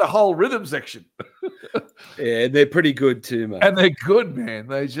 hell, it's the whole rhythm section. Yeah, they're pretty good too, mate. And they're good, man.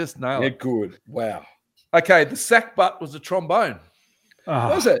 They just nail They're it. good. Wow. Okay, the sack butt was a trombone.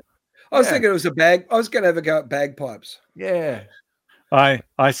 Was it? I was thinking it was a bag. I was going to have a go at bagpipes. Yeah.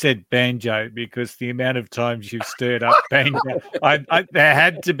 I said banjo because the amount of times you've stirred up banjo, there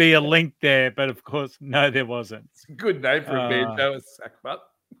had to be a link there, but of course, no, there wasn't. It's a good name for a banjo, a sack butt.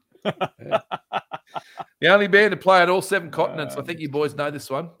 The only band to play on all 7 continents. I think you boys know this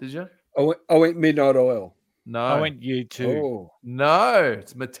one. Did you? I went Midnight Oil. No. I went U2. Oh. No,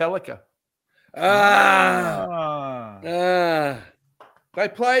 it's Metallica. They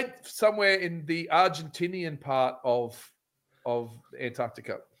played somewhere in the Argentinian part of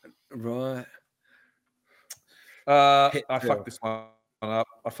Antarctica. Right. I fucked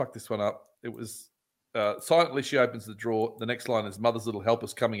this one up. It was Silently She Opens the Drawer. The next line is Mother's Little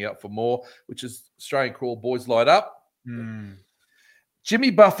Helper's Coming Out for More, which is Australian Crawl, Boys Light Up.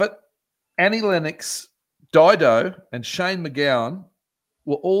 Jimmy Buffett, Annie Lennox, Dido, and Shane McGowan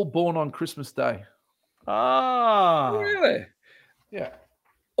were all born on Christmas Day. Really? Yeah.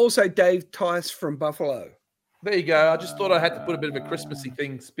 Also, Dave Tice from Buffalo. There you go. I just thought I had to put a bit of a Christmassy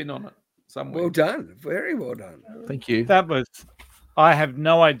spin on it somewhere. Well done. Very well done. Thank you. That was. I have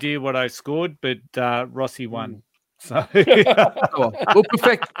no idea what I scored, but Rossi won. So we'll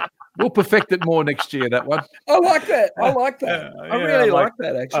perfect it more next year. That one. I like that. I really like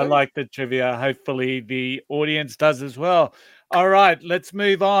that. Actually, I like the trivia. Hopefully, the audience does as well. All right, let's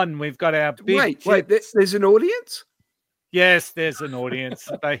move on. We've got our big. Wait. There's an audience. Yes, there's an audience.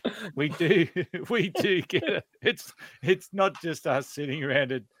 We do get it. It's not just us sitting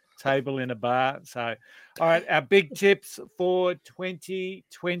around a table in a bar. So, all right, our big tips for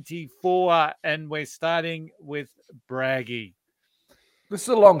 2024, and we're starting with Braggy. This is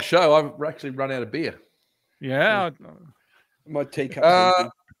a long show. I've actually run out of beer. Yeah, my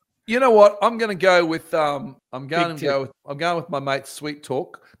teacup. You know what? I'm going to go with I'm going with my mate Sweet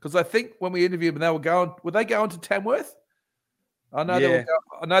Talk, because I think when we interviewed them, were they going to Tamworth? I know they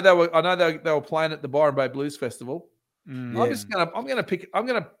were playing at the Byron Bay Blues Festival. I'm gonna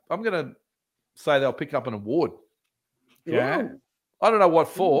say they'll pick up an award. Yeah. I don't know what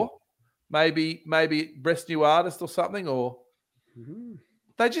for. Maybe Best New Artist or something, or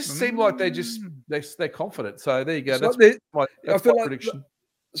they just seem like they're confident. So there you go. That's my prediction.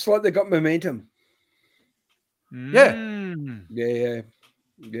 It's like they got momentum. Yeah.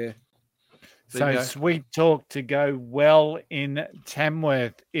 So Sweet Talk to go well in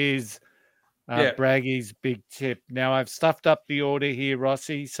Tamworth is Braggy's big tip. Now I've stuffed up the order here,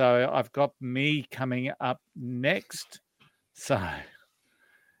 Rossi. So I've got me coming up next. So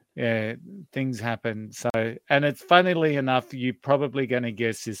yeah, things happen. So, and it's funnily enough, you're probably going to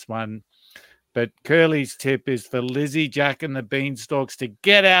guess this one. But Curly's tip is for Lizzie, Jack and the Beanstalks to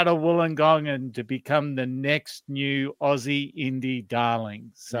get out of Wollongong and to become the next new Aussie indie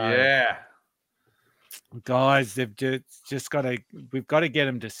darling. So yeah. Guys, they've just got to. We've got to get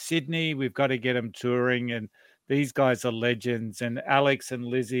them to Sydney. We've got to get them touring, and these guys are legends. And Alex and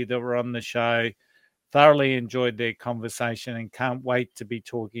Lizzie that were on the show thoroughly enjoyed their conversation, and can't wait to be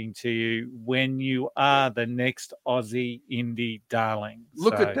talking to you when you are the next Aussie indie darling.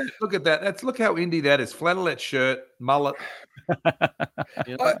 Look at that! Look at that! Look how indie that is. Flannelette shirt, mullet.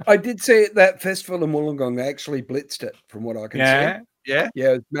 I did see at that festival in Wollongong. They actually blitzed it, from what I can see. Yeah.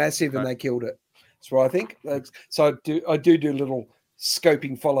 It was massive, and they killed it. That's what I think. So I do little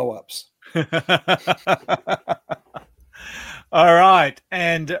scoping follow-ups. All right.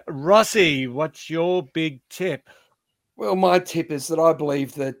 And Rossi, what's your big tip? Well, my tip is that I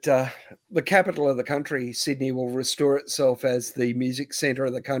believe that the capital of the country, Sydney, will restore itself as the music centre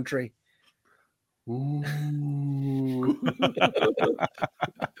of the country. Ooh.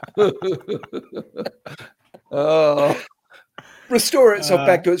 Restore itself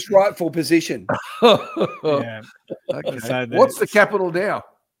back to its rightful position. Yeah. Okay. So What's the capital now?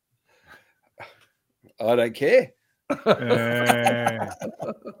 I don't care.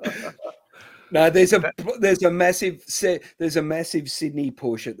 No, there's a massive Sydney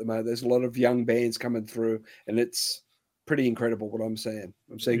push at the moment. There's a lot of young bands coming through, and it's pretty incredible what I'm seeing.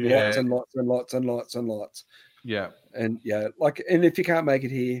 I'm seeing lots and lots and lots and lots and lots. Yeah. And and if you can't make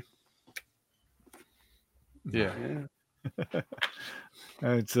it here,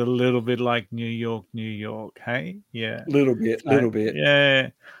 it's a little bit like New York, hey? Yeah. Little bit. Yeah.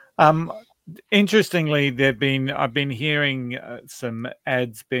 Interestingly, I've been hearing some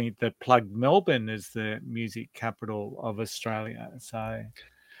ads that plug Melbourne as the music capital of Australia. So,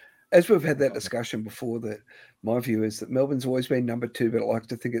 as we've had that discussion before, that my view is that Melbourne's always been number 2, but I like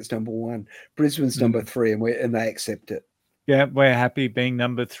to think it's number 1. Brisbane's number 3, and they accept it. Yeah, we're happy being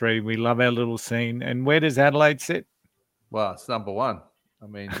number 3. We love our little scene. And where does Adelaide sit? Well, it's number 1. I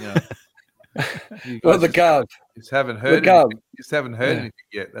mean, Well, the Gov. Just haven't heard anything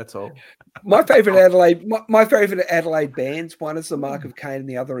yet. That's all. My favorite Adelaide bands. One is the Mark of Cain, and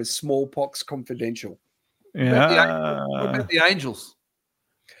the other is Smallpox Confidential. Yeah. What about the Angels?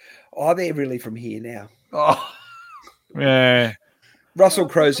 Oh, they're really from here now. Oh, yeah. Russell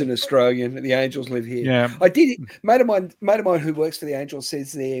Crowe's an Australian. The Angels live here. Yeah. I did. Mate of mine who works for the Angels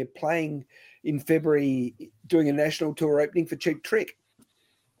says they're playing in February, doing a national tour opening for Cheap Trick.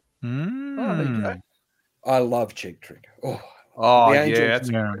 Oh, there you go. I love Cheap Trick. The yeah, that's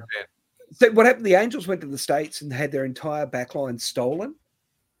a good band. So what happened? The Angels went to the States and had their entire backline stolen.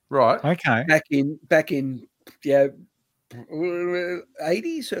 Right. Okay. Back in 80s, early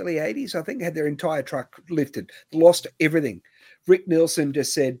 80s, I think, had their entire truck lifted, lost everything. Rick Nielsen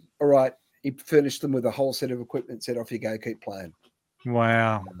just said, all right, he furnished them with a whole set of equipment, said, off you go, keep playing.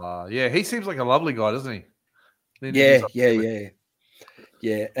 Wow. Yeah, he seems like a lovely guy, doesn't he? Yeah.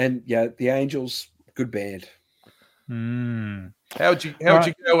 And the Angels, good band. How'd you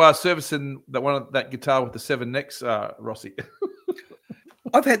go servicing that guitar with the 7 necks, Rossi?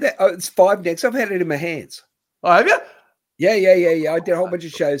 I've had that. It's 5 necks. I've had it in my hands. Oh, have you? Yeah. I did a whole bunch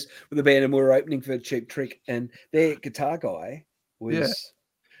of shows with the band, and we were opening for Cheap Trick, and their guitar guy was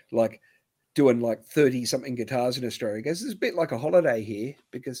like doing like 30 something guitars in Australia. He goes, it's a bit like a holiday here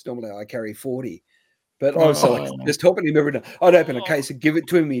because normally I carry 40. But I was like just helping him every day. I'd open a case and give it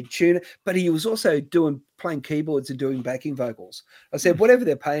to him, he'd tune it. But he was also playing keyboards and doing backing vocals. I said, whatever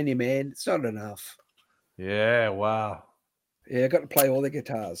they're paying you, man, it's not enough. Yeah, wow. Yeah, I got to play all the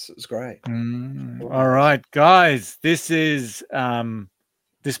guitars. It was great. All right, guys. This is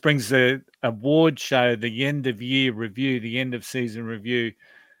this brings the award show, the end of year review, the end of season review,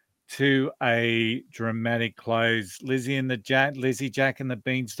 to a dramatic close. Lizzie Jack and the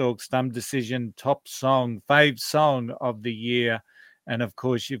Beanstalk, Stum Decision, top song, fave song of the year. And of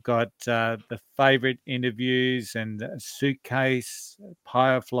course, you've got the favorite interviews and Suitcase,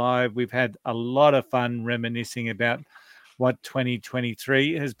 Firefly. We've had a lot of fun reminiscing about what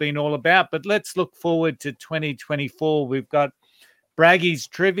 2023 has been all about. But let's look forward to 2024. We've got Braggy's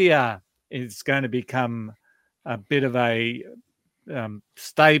Trivia is going to become a bit of a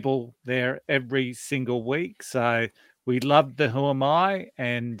stable there every single week. So we loved the Who Am I,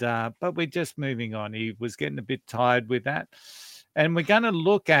 but we're just moving on. He was getting a bit tired with that. And we're going to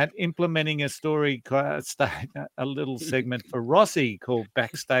look at implementing a story, a little segment for Rossi called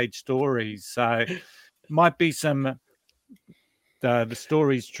Backstage Stories. So might be some the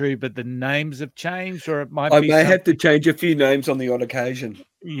story's true, but the names have changed, or it might I be may have to change a few names on the odd occasion.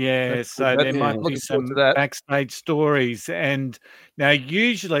 Yeah, so there might be some backstage stories. And now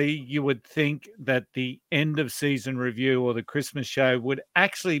usually you would think that the end of season review or the Christmas show would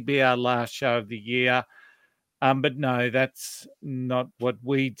actually be our last show of the year. But no, that's not what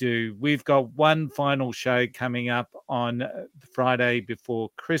we do. We've got one final show coming up on Friday before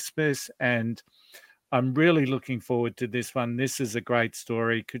Christmas, and I'm really looking forward to this one. This is a great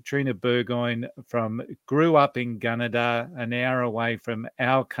story. Katrina Burgoyne grew up in Gunnedah, an hour away from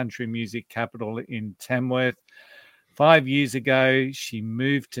our country music capital in Tamworth. 5 years ago, she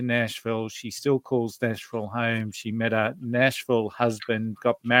moved to Nashville. She still calls Nashville home. She met a Nashville husband,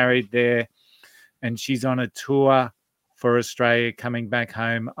 got married there, and she's on a tour for Australia, coming back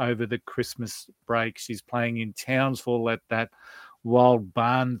home over the Christmas break. She's playing in Townsville at that Wild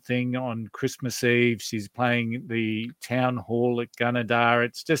Barn thing on Christmas Eve. She's playing the town hall at Gunnedah.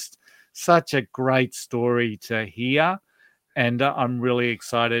 It's just such a great story to hear, and I'm really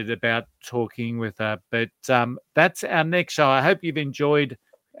excited about talking with her. But that's our next show. I hope you've enjoyed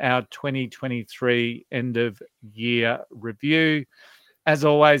our 2023 end of year review. As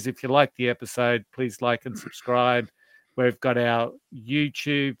always, if you like the episode, please like and subscribe. We've got our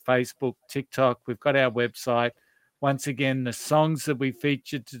YouTube, Facebook, TikTok. We've got our website. Once again, the songs that we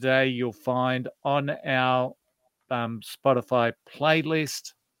featured today, you'll find on our Spotify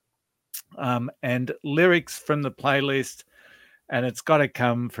playlist, and lyrics from the playlist. And it's got to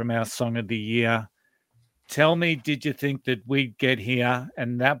come from our song of the year. Tell me, did you think that we'd get here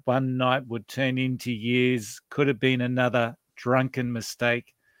and that one night would turn into years? Could have been another drunken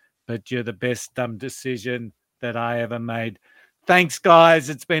mistake, but you're the best dumb decision that I ever made. Thanks, guys.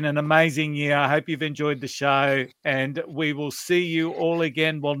 It's been an amazing year. I hope you've enjoyed the show, and we will see you all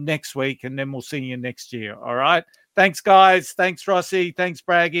again, next week, and then we'll see you next year. All right? Thanks, guys. Thanks, Rossi. Thanks,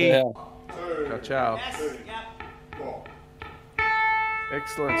 Braggy. Yeah. Ciao. Yes.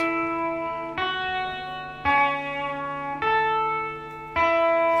 Excellent.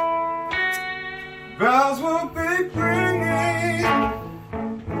 Bells will be ringing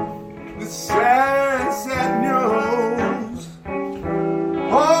the sad news.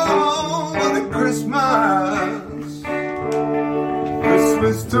 Oh, what a Christmas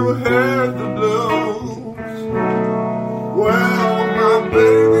to have the